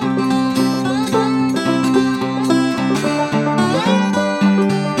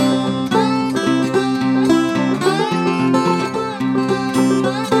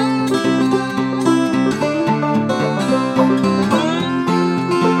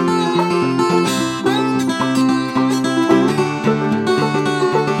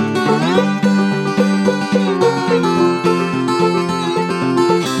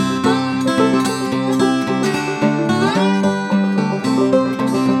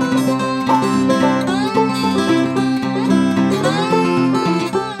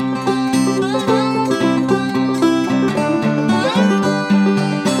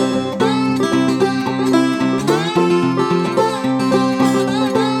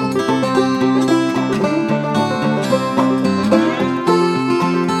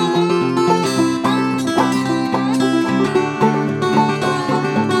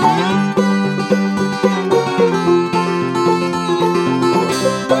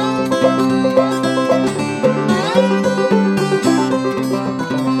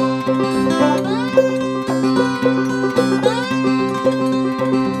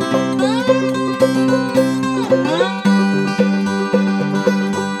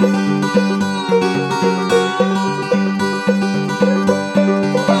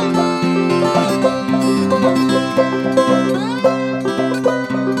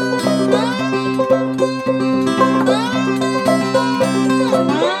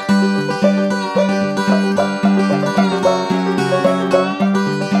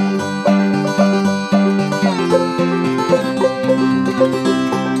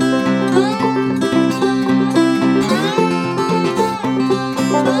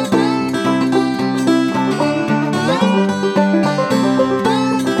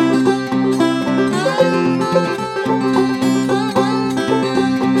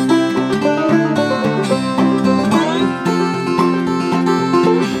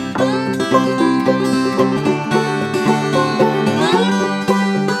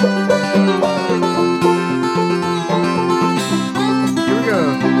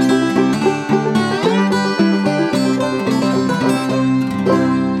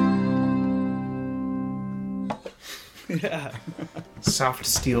 Soft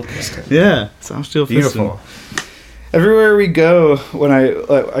steel piston. Yeah, soft steel piston. Beautiful. Everywhere we go, when I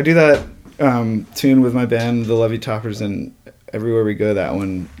do that tune with my band, the Levy Toppers, and everywhere we go, that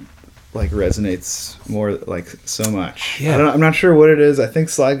one like resonates more, like so much. Yeah. I'm not sure what it is. I think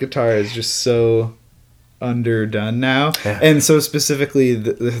slide guitar is just so underdone now, and so specifically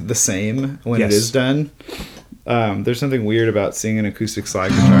the same when it is done. There's something weird about seeing an acoustic slide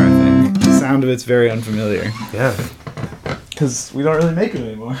guitar. I think the sound of it's very unfamiliar. Yeah. Because we don't really make it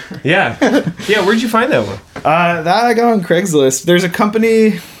anymore. Yeah. Where'd you find that one? That I got on Craigslist. There's a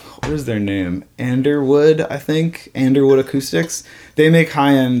company, what is their name? Anderwood, I think. Anderwood Acoustics. They make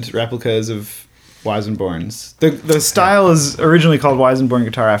high-end replicas of Weissenborns. The style is originally called Weissenborn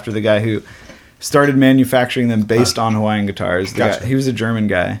guitar after the guy who started manufacturing them based on Hawaiian guitars. Gotcha. He was a German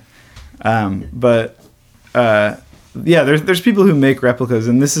guy. There's people who make replicas,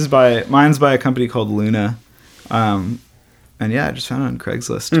 and mine's by a company called Luna. And yeah, I just found it on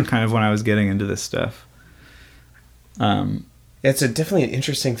Craigslist, kind of when I was getting into this stuff. It's definitely an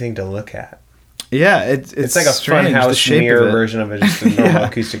interesting thing to look at. Yeah, it's like a strange, funhouse mirror version of it, just a normal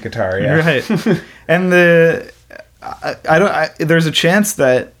acoustic guitar. Yeah, right. And there's a chance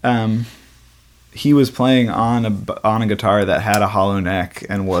that he was playing on a guitar that had a hollow neck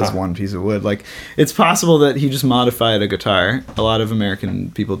and was one piece of wood. Like, it's possible that he just modified a guitar. A lot of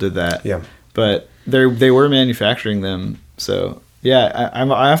American people did that. Yeah. But they were manufacturing them. So, yeah,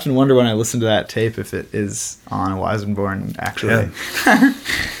 I often wonder when I listen to that tape if it is on a Weissenborn, actually.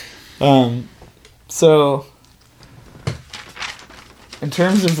 Yeah. So, in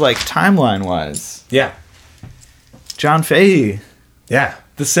terms of, like, timeline-wise... Yeah. John Fahey. Yeah.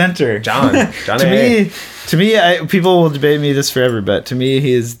 The center. John to me, people will debate me this forever, but to me,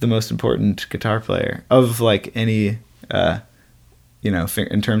 he is the most important guitar player of, like, any,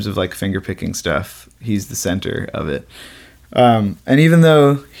 in terms of, like, finger-picking stuff. He's the center of it. And even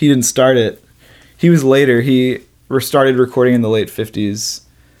though he didn't start it, he was later. He started recording in the late 50s.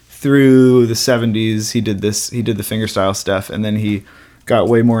 Through the 70s, he did the fingerstyle stuff, and then he got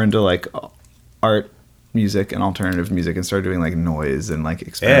way more into, like, art music and alternative music and started doing, like, noise and, like,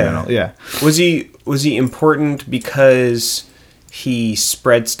 experimental. Yeah. Was he important because he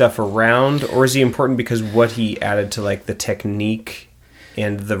spread stuff around, or is he important because what he added to, like, the technique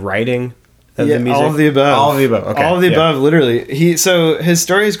and the writing of the music? All of the above. All of the above. Okay. All of the above, literally. So his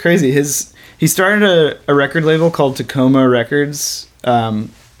story is crazy. He started a record label called Tacoma Records,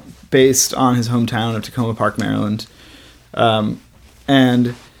 based on his hometown of Tacoma Park, Maryland.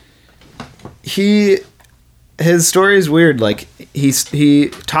 And his story is weird. Like, he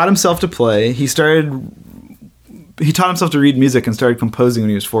taught himself to play. He taught himself to read music and started composing when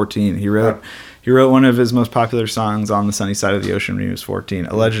he was 14. He wrote one of his most popular songs on the sunny side of the ocean when he was 14.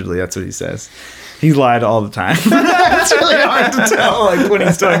 Allegedly, that's what he says. He lied all the time. It's really hard to tell, like, when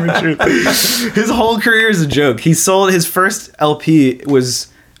he's telling the truth. His whole career is a joke. He sold his first LP was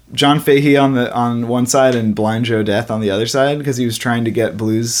John Fahey on one side and Blind Joe Death on the other side, because he was trying to get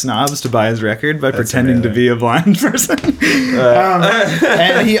blues snobs to buy his record by pretending to be a blind person.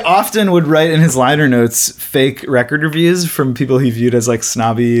 And he often would write in his liner notes fake record reviews from people he viewed as, like,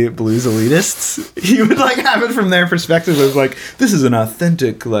 snobby blues elitists. He would, like, have it from their perspective of, like, this is an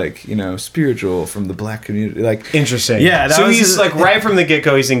authentic, like, spiritual from the black community. Like, interesting. Yeah. So he's like, right from the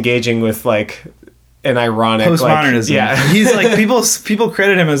get-go, he's engaging with, like, an ironic postmodernism. Like, yeah. He's like, people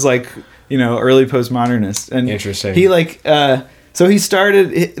credit him as, like, early postmodernist. And interesting. He, like, so he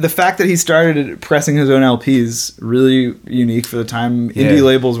started, the fact that he started pressing his own LPs, really unique for the time. Yeah. Indie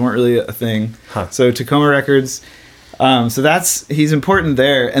labels weren't really a thing. So Tacoma Records, so he's important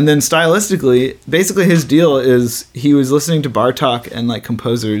there. And then stylistically, basically his deal is he was listening to Bartók and, like,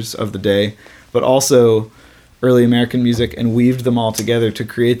 composers of the day, but also early American music, and weaved them all together to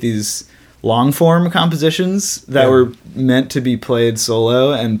create these long form compositions that were meant to be played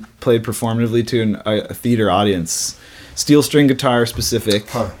solo and played performatively to a theater audience. Steel string guitar specific,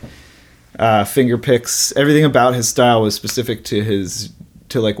 finger picks, everything about his style was specific to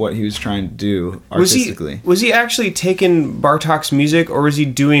like what he was trying to do artistically. Was he actually taking Bartók's music, or was he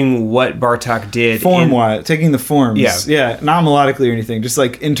doing what Bartók did? Form-wise, taking the forms. Yeah, not melodically or anything. Just,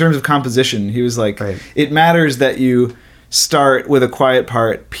 like, in terms of composition, he was like, It matters that you start with a quiet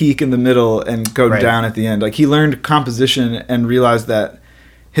part, peak in the middle, and go down at the end. Like, he learned composition and realized that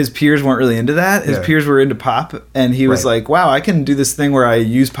his peers weren't really into that. His peers were into pop, and he was like, wow, I can do this thing where I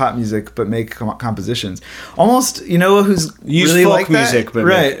use pop music but make compositions. Almost, who's use really folk like that? music, but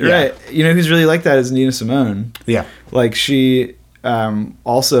right. Who's really like that is Nina Simone. Yeah. Like, she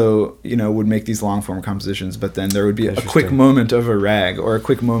also, would make these long form compositions, but then there would be a quick moment of a rag or a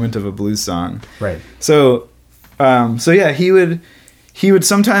quick moment of a blues song. Right. So yeah, he would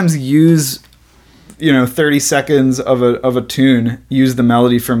sometimes use, 30 seconds of a tune, use the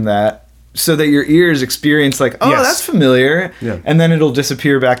melody from that, so that your ears experience, like, that's familiar, and then it'll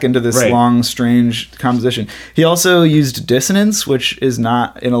disappear back into this long, strange composition. He also used dissonance, which is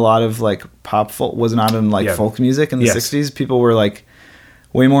not in a lot of, like, pop folk, was not in, like, folk music in the 60s. People were, like,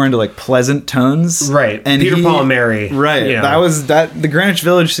 way more into, like, pleasant tones. Right. And Peter, Paul and Mary. Right. That was the Greenwich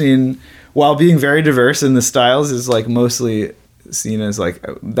Village scene, while being very diverse in the styles, is, like, mostly seen as, like,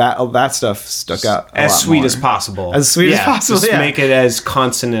 that stuff stuck out as sweet as possible. As sweet as possible. Just make it as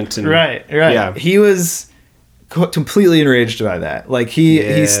consonant and right. Yeah. He was completely enraged by that. Like,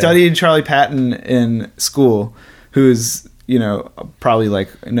 he studied Charlie Patton in school, who's, probably, like,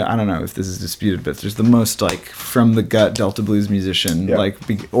 I don't know if this is disputed, but there's the most, like, from the gut Delta blues musician, like,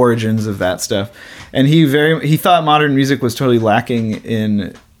 origins of that stuff. And he thought modern music was totally lacking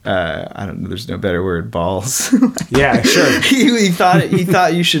in I don't know, there's no better word, balls. Yeah, sure. he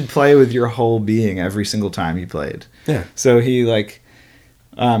thought you should play with your whole being every single time you played. Yeah. So he, like,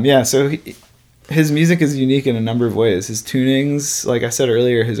 his music is unique in a number of ways. His tunings, like I said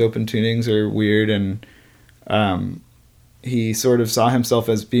earlier, his open tunings are weird, and he sort of saw himself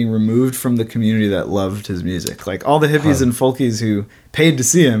as being removed from the community that loved his music. Like all the hippies and folkies who paid to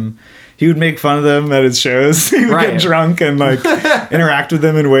see him, he would make fun of them at his shows. He would get drunk and like interact with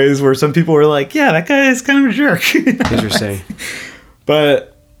them in ways where some people were like, yeah, that guy is kind of a jerk. Interesting. But,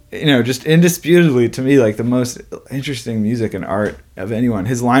 you know, just indisputably to me, like the most interesting music and art of anyone.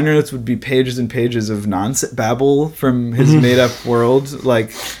 His liner notes would be pages and pages of nonsense babble from his made up world,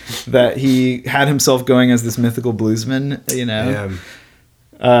 like that he had himself going as this mythical bluesman, you know?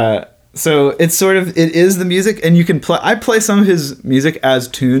 Yeah. So it's sort of, it is the music, and you can play, I play some of his music as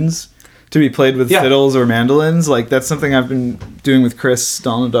tunes to be played with fiddles or mandolins. Like that's something I've been doing with Chris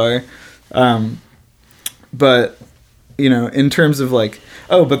Dalnadar. But, you know, in terms of like,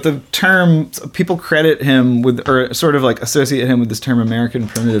 but the term, people credit him with, or sort of like associate him with this term American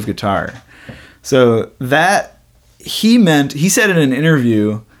primitive guitar. So that he said in an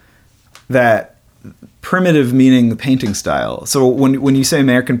interview that primitive meaning the painting style. So when you say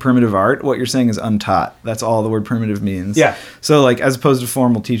American primitive art, what you're saying is untaught. That's all the word primitive means. Yeah. So like as opposed to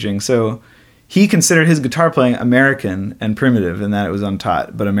formal teaching. So he considered his guitar playing American and primitive, and that it was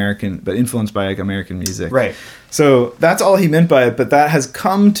untaught, but influenced by like American music. Right. So that's all he meant by it. But that has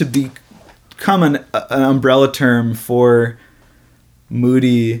come to become an umbrella term for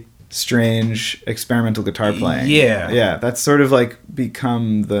moody, strange, experimental guitar playing. Yeah. That's sort of like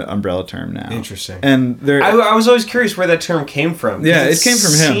become the umbrella term now. Interesting. And I was always curious where that term came from. Yeah, it came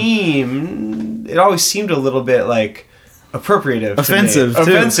from him. It always seemed a little bit like appropriative, offensive, too.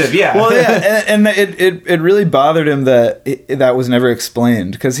 Offensive, yeah. Well, yeah, and it really bothered him that that was never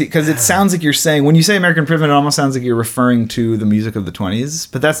explained, because it sounds like you're saying, when you say American primitive, it almost sounds like you're referring to the music of the 20s,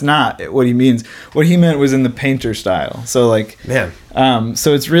 but that's not what he means. What he meant was in the painter style. So like,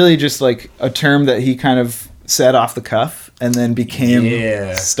 so it's really just like a term that he kind of said off the cuff and then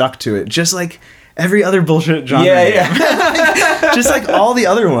became stuck to it, just like every other bullshit genre. Just like all the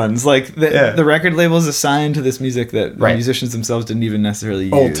other ones. Like the record label is assigned to this music that the musicians themselves didn't even necessarily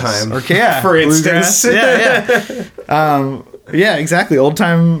use. Old time. For instance. Yeah, exactly. Old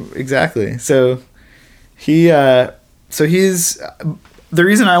time, exactly. So he's the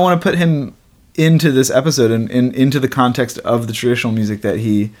reason I want to put him into this episode and into the context of the traditional music that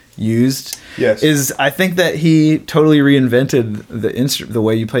he used is I think that he totally reinvented the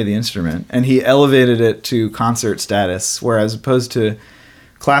way you play the instrument, and he elevated it to concert status, whereas opposed to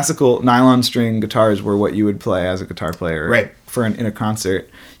classical nylon string guitars were what you would play as a guitar player in a concert.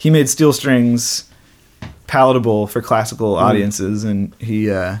 He made steel strings palatable for classical audiences, and he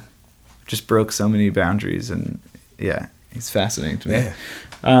just broke so many boundaries, and he's fascinating to me.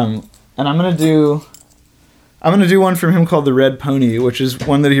 And I'm gonna do one from him called The Red Pony, which is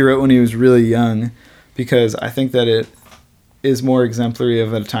one that he wrote when he was really young, because I think that it is more exemplary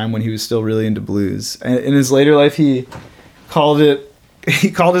of a time when he was still really into blues. And in his later life, he called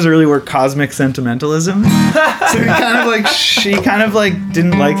his early work cosmic sentimentalism. So he kind of like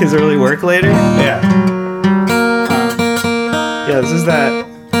didn't like his early work later. This is that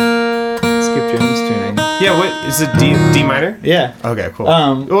Skip Jones tuning. Yeah, what is it? D minor? Yeah. Okay, cool.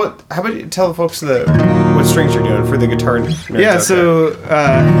 Well, how about you tell the folks what strings you're doing for the guitar? So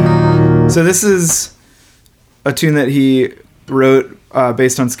this is a tune that he wrote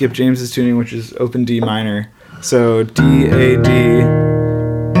based on Skip James's tuning, which is open D minor. So D A D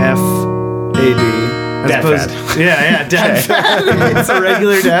F A D. Dad pad. It's a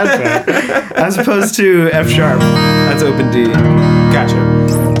regular dad pad. As opposed to F sharp. That's open D.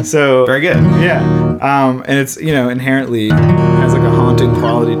 Gotcha. So very good. Yeah. And it's, inherently has like a haunting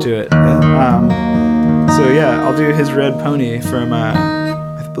quality to it. I'll do his Red Pony from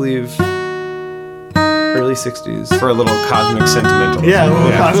I believe early 60s. For a little cosmic sentimental. Yeah, a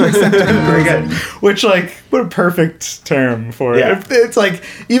little cosmic sentimental. Very good. Which, like, what a perfect term for it. It's like,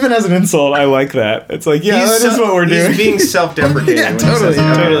 even as an insult, I like that. It's like, that is what we're doing. He's being self-deprecating. Totally,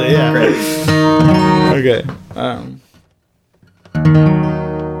 yeah. Great. Okay.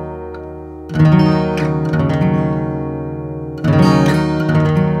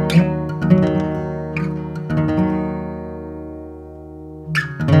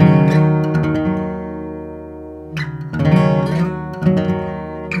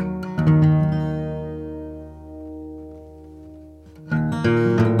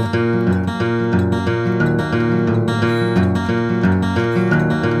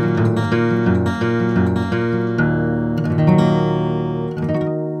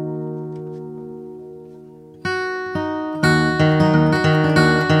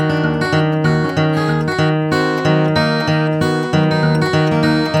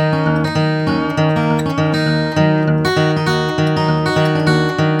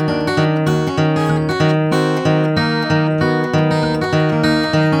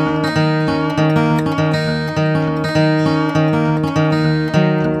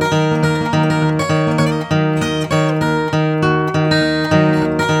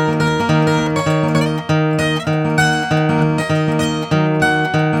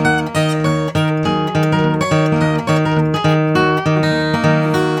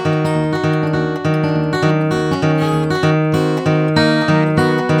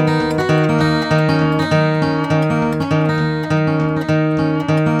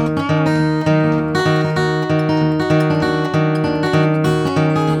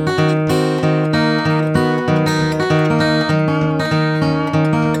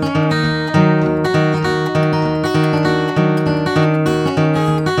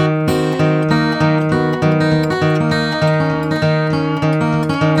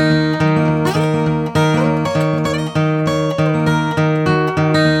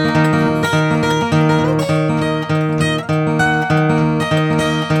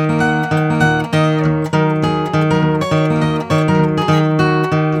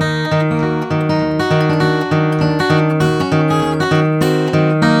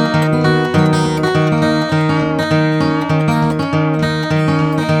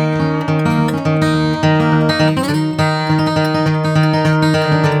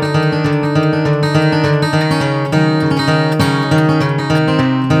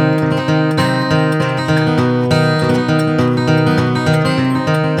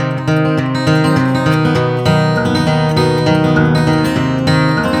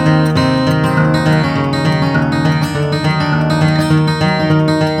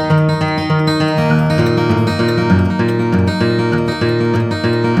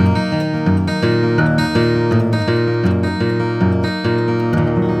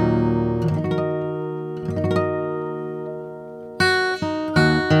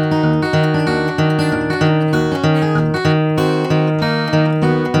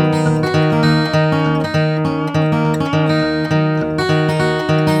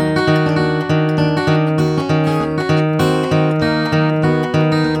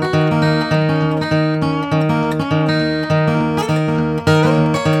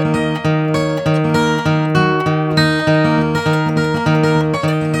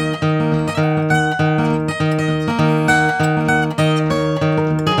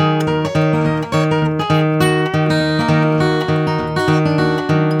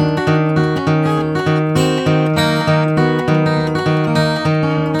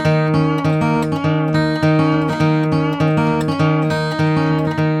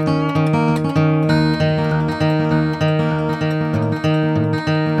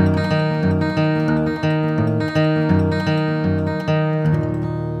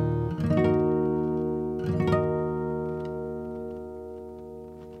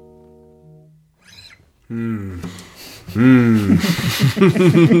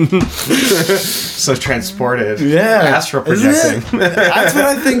 So transported. Yeah. Astral projecting. That's what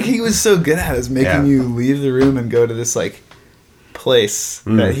I think he was so good at, is making you leave the room and go to this like place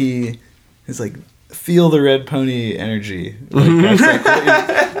that he is like, feel the red pony energy. Like,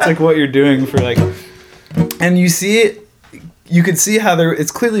 it's like what you're doing for like, and you see it. You could see how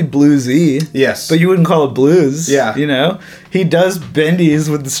it's clearly bluesy. Yes. But you wouldn't call it blues. Yeah. You know? He does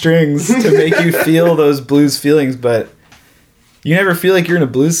bendies with the strings to make you feel those blues feelings, but you never feel like you're in a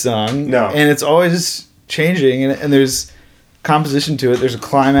blues song. No. And it's always changing, and there's composition to it. There's a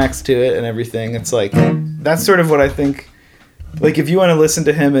climax to it and everything. It's like, that's sort of what I think. Like, if you want to listen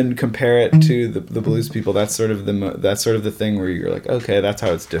to him and compare it to the blues people, that's sort of the thing where you're like, okay, that's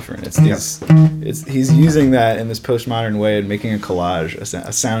how it's different. He's using that in this postmodern way and making a collage,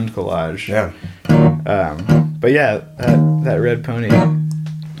 a sound collage. Yeah. But yeah, that red pony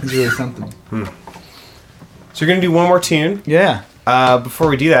is really something. So you're gonna do one more tune. Yeah. Before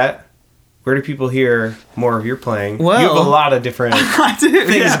we do that, where do people hear more of your playing? Well, you have a lot of different I do,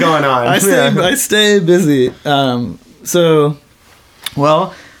 things going on. I stay busy. So,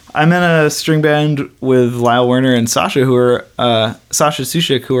 well, I'm in a string band with Lyle Werner and Sasha, Sasha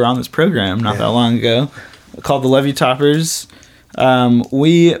Sushik, who were on this program not that long ago, called the Levy Toppers.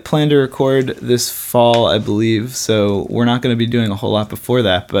 We plan to record this fall, I believe, so we're not going to be doing a whole lot before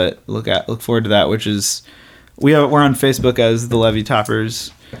that, but look forward to that, which is, we're on Facebook as the Levy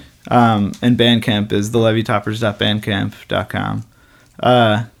Toppers, and Bandcamp is thelevytoppers.bandcamp.com.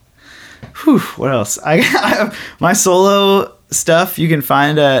 What else? I have my solo stuff you can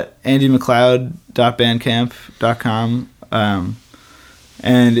find at andymcleod.bandcamp.com.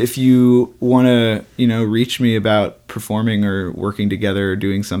 And if you want to, reach me about performing or working together or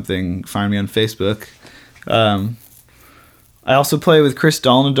doing something, find me on Facebook. I also play with Chris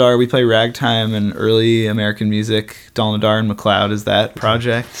Dalnadar. We play ragtime and early American music. Dalnadar and McLeod is that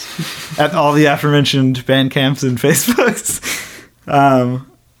project at all the aforementioned Bandcamps and Facebooks.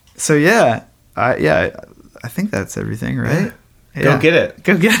 So yeah, I think that's everything, right? Yeah. Go get it.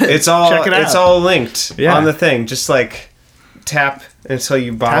 It's all check it out. It's all linked Yeah. on the thing. Just like tap until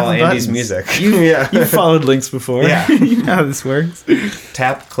you bottle Andy's music. You've followed links before. Yeah. You know how this works.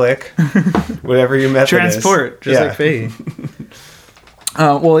 Tap, click, whatever your method Transport, is. just like Faye.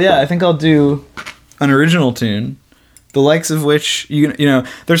 Well, yeah, I think I'll do an original tune, the likes of which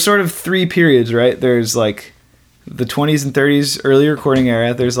there's sort of three periods, right? There's like the 20s and 30s early recording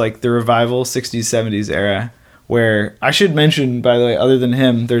era. There's like the revival 60s 70s era, where I should mention, by the way, other than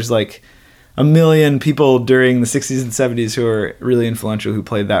him, there's like a million people during the 60s and 70s who are really influential who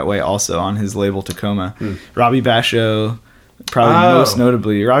played that way also on his label Tacoma. Robbie Basho, probably most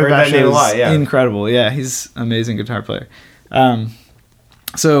notably. Robbie Basho is incredible. Yeah, he's an amazing guitar player.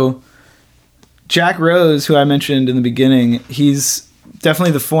 So Jack Rose, who I mentioned in the beginning, he's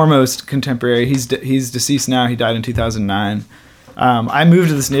definitely the foremost contemporary. He's deceased now. He died in 2009. I moved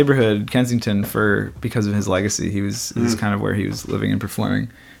to this neighborhood, Kensington, because of his legacy. This is kind of where he was living and performing.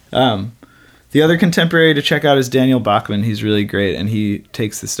 The other contemporary to check out is Daniel Bachman. He's really great, and he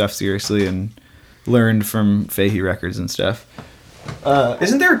takes this stuff seriously and learned from Fahey Records and stuff.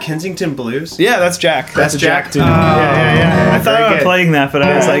 Isn't there a Kensington Blues? Yeah, that's Jack. That's Jack. Tune. Yeah. I thought about playing that, but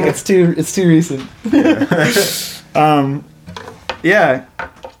I was like, it's too recent. That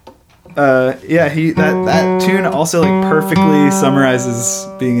tune also like perfectly summarizes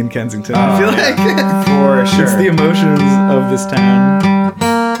being in Kensington. I feel like for sure. It's the emotions of this town.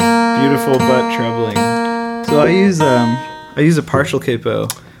 Beautiful but troubling. So I use a partial capo.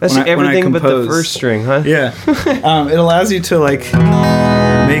 That's everything but the first string, huh? Yeah. It allows you to like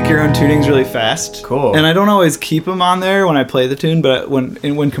make your own tunings really fast. Cool. And I don't always keep them on there when I play the tune, but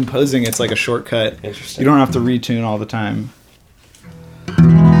when composing, it's like a shortcut. Interesting. You don't have to retune all the time.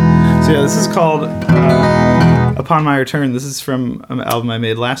 So yeah, this is called Upon My Return. This is from an album I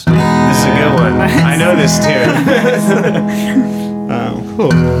made last year. This is a good one. I know this tune.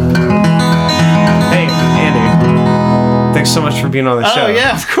 Cool. Hey, Andy. Thanks so much for being on the show. Oh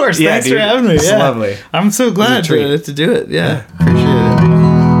yeah, of course. Yeah, Thanks dude. for having me. It's Yeah. lovely. I'm so glad to do it. Yeah. Appreciate it.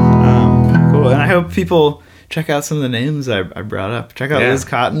 Cool. And I hope people check out some of the names I brought up. Check out Liz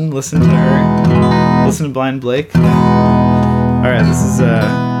Cotton. Listen to her. Listen to Blind Blake. All right. This is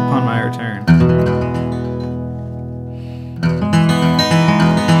Upon My Return.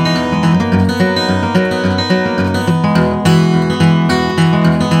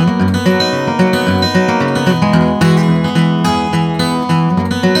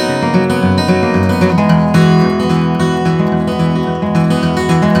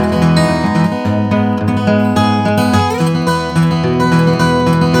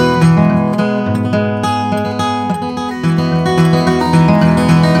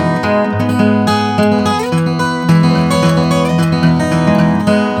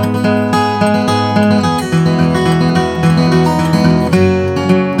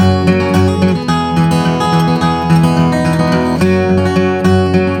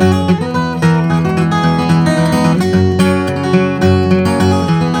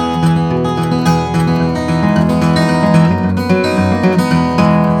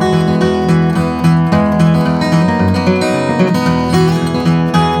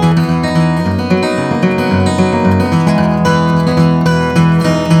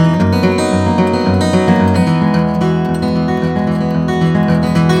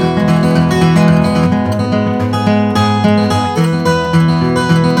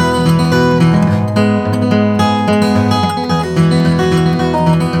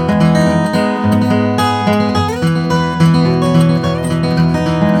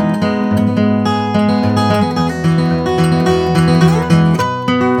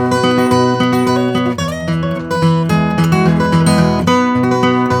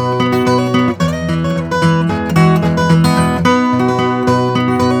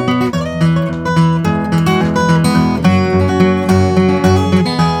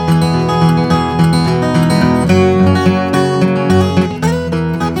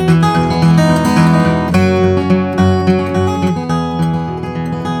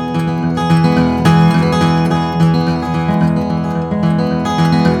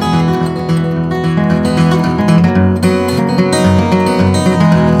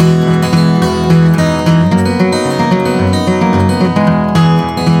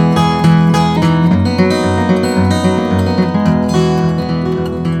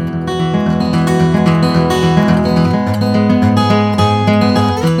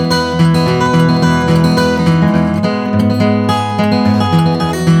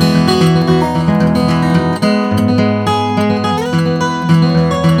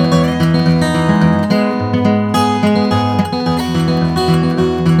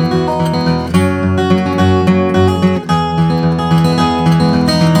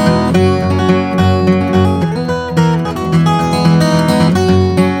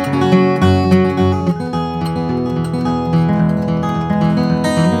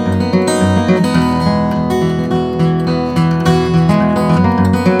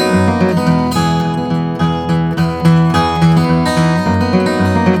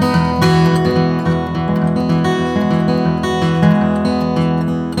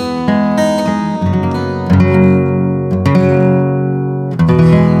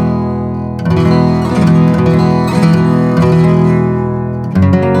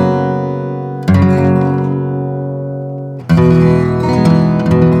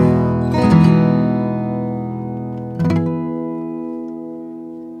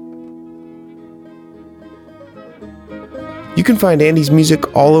 You can find Andy's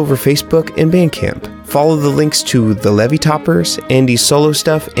music all over Facebook and Bandcamp. Follow the links to The Levy Toppers, Andy's solo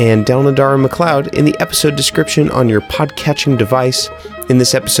stuff, and Delnadara McLeod in the episode description on your podcatching device, in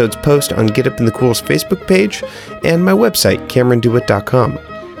this episode's post on Get Up in the Cool's Facebook page, and my website, CameronDewitt.com.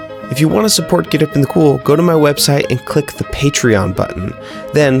 If you want to support Get Up in the Cool, go to my website and click the Patreon button.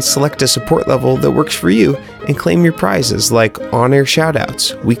 Then select a support level that works for you and claim your prizes like on-air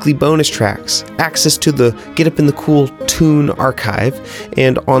shoutouts, weekly bonus tracks, access to the Get Up in the Cool tune archive,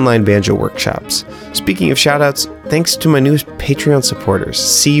 and online banjo workshops. Speaking of shoutouts, thanks to my newest Patreon supporters,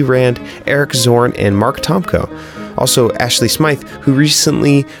 C. Rand, Eric Zorn, and Mark Tomko. Also, Ashley Smythe, who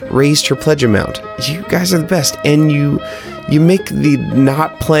recently raised her pledge amount. You guys are the best, and you make the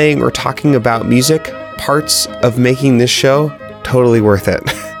not playing or talking about music parts of making this show totally worth it.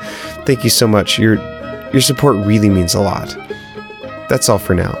 Thank you so much. Your support really means a lot. That's all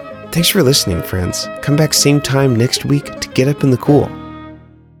for now. Thanks for listening, friends. Come back same time next week to Get Up in the Cool.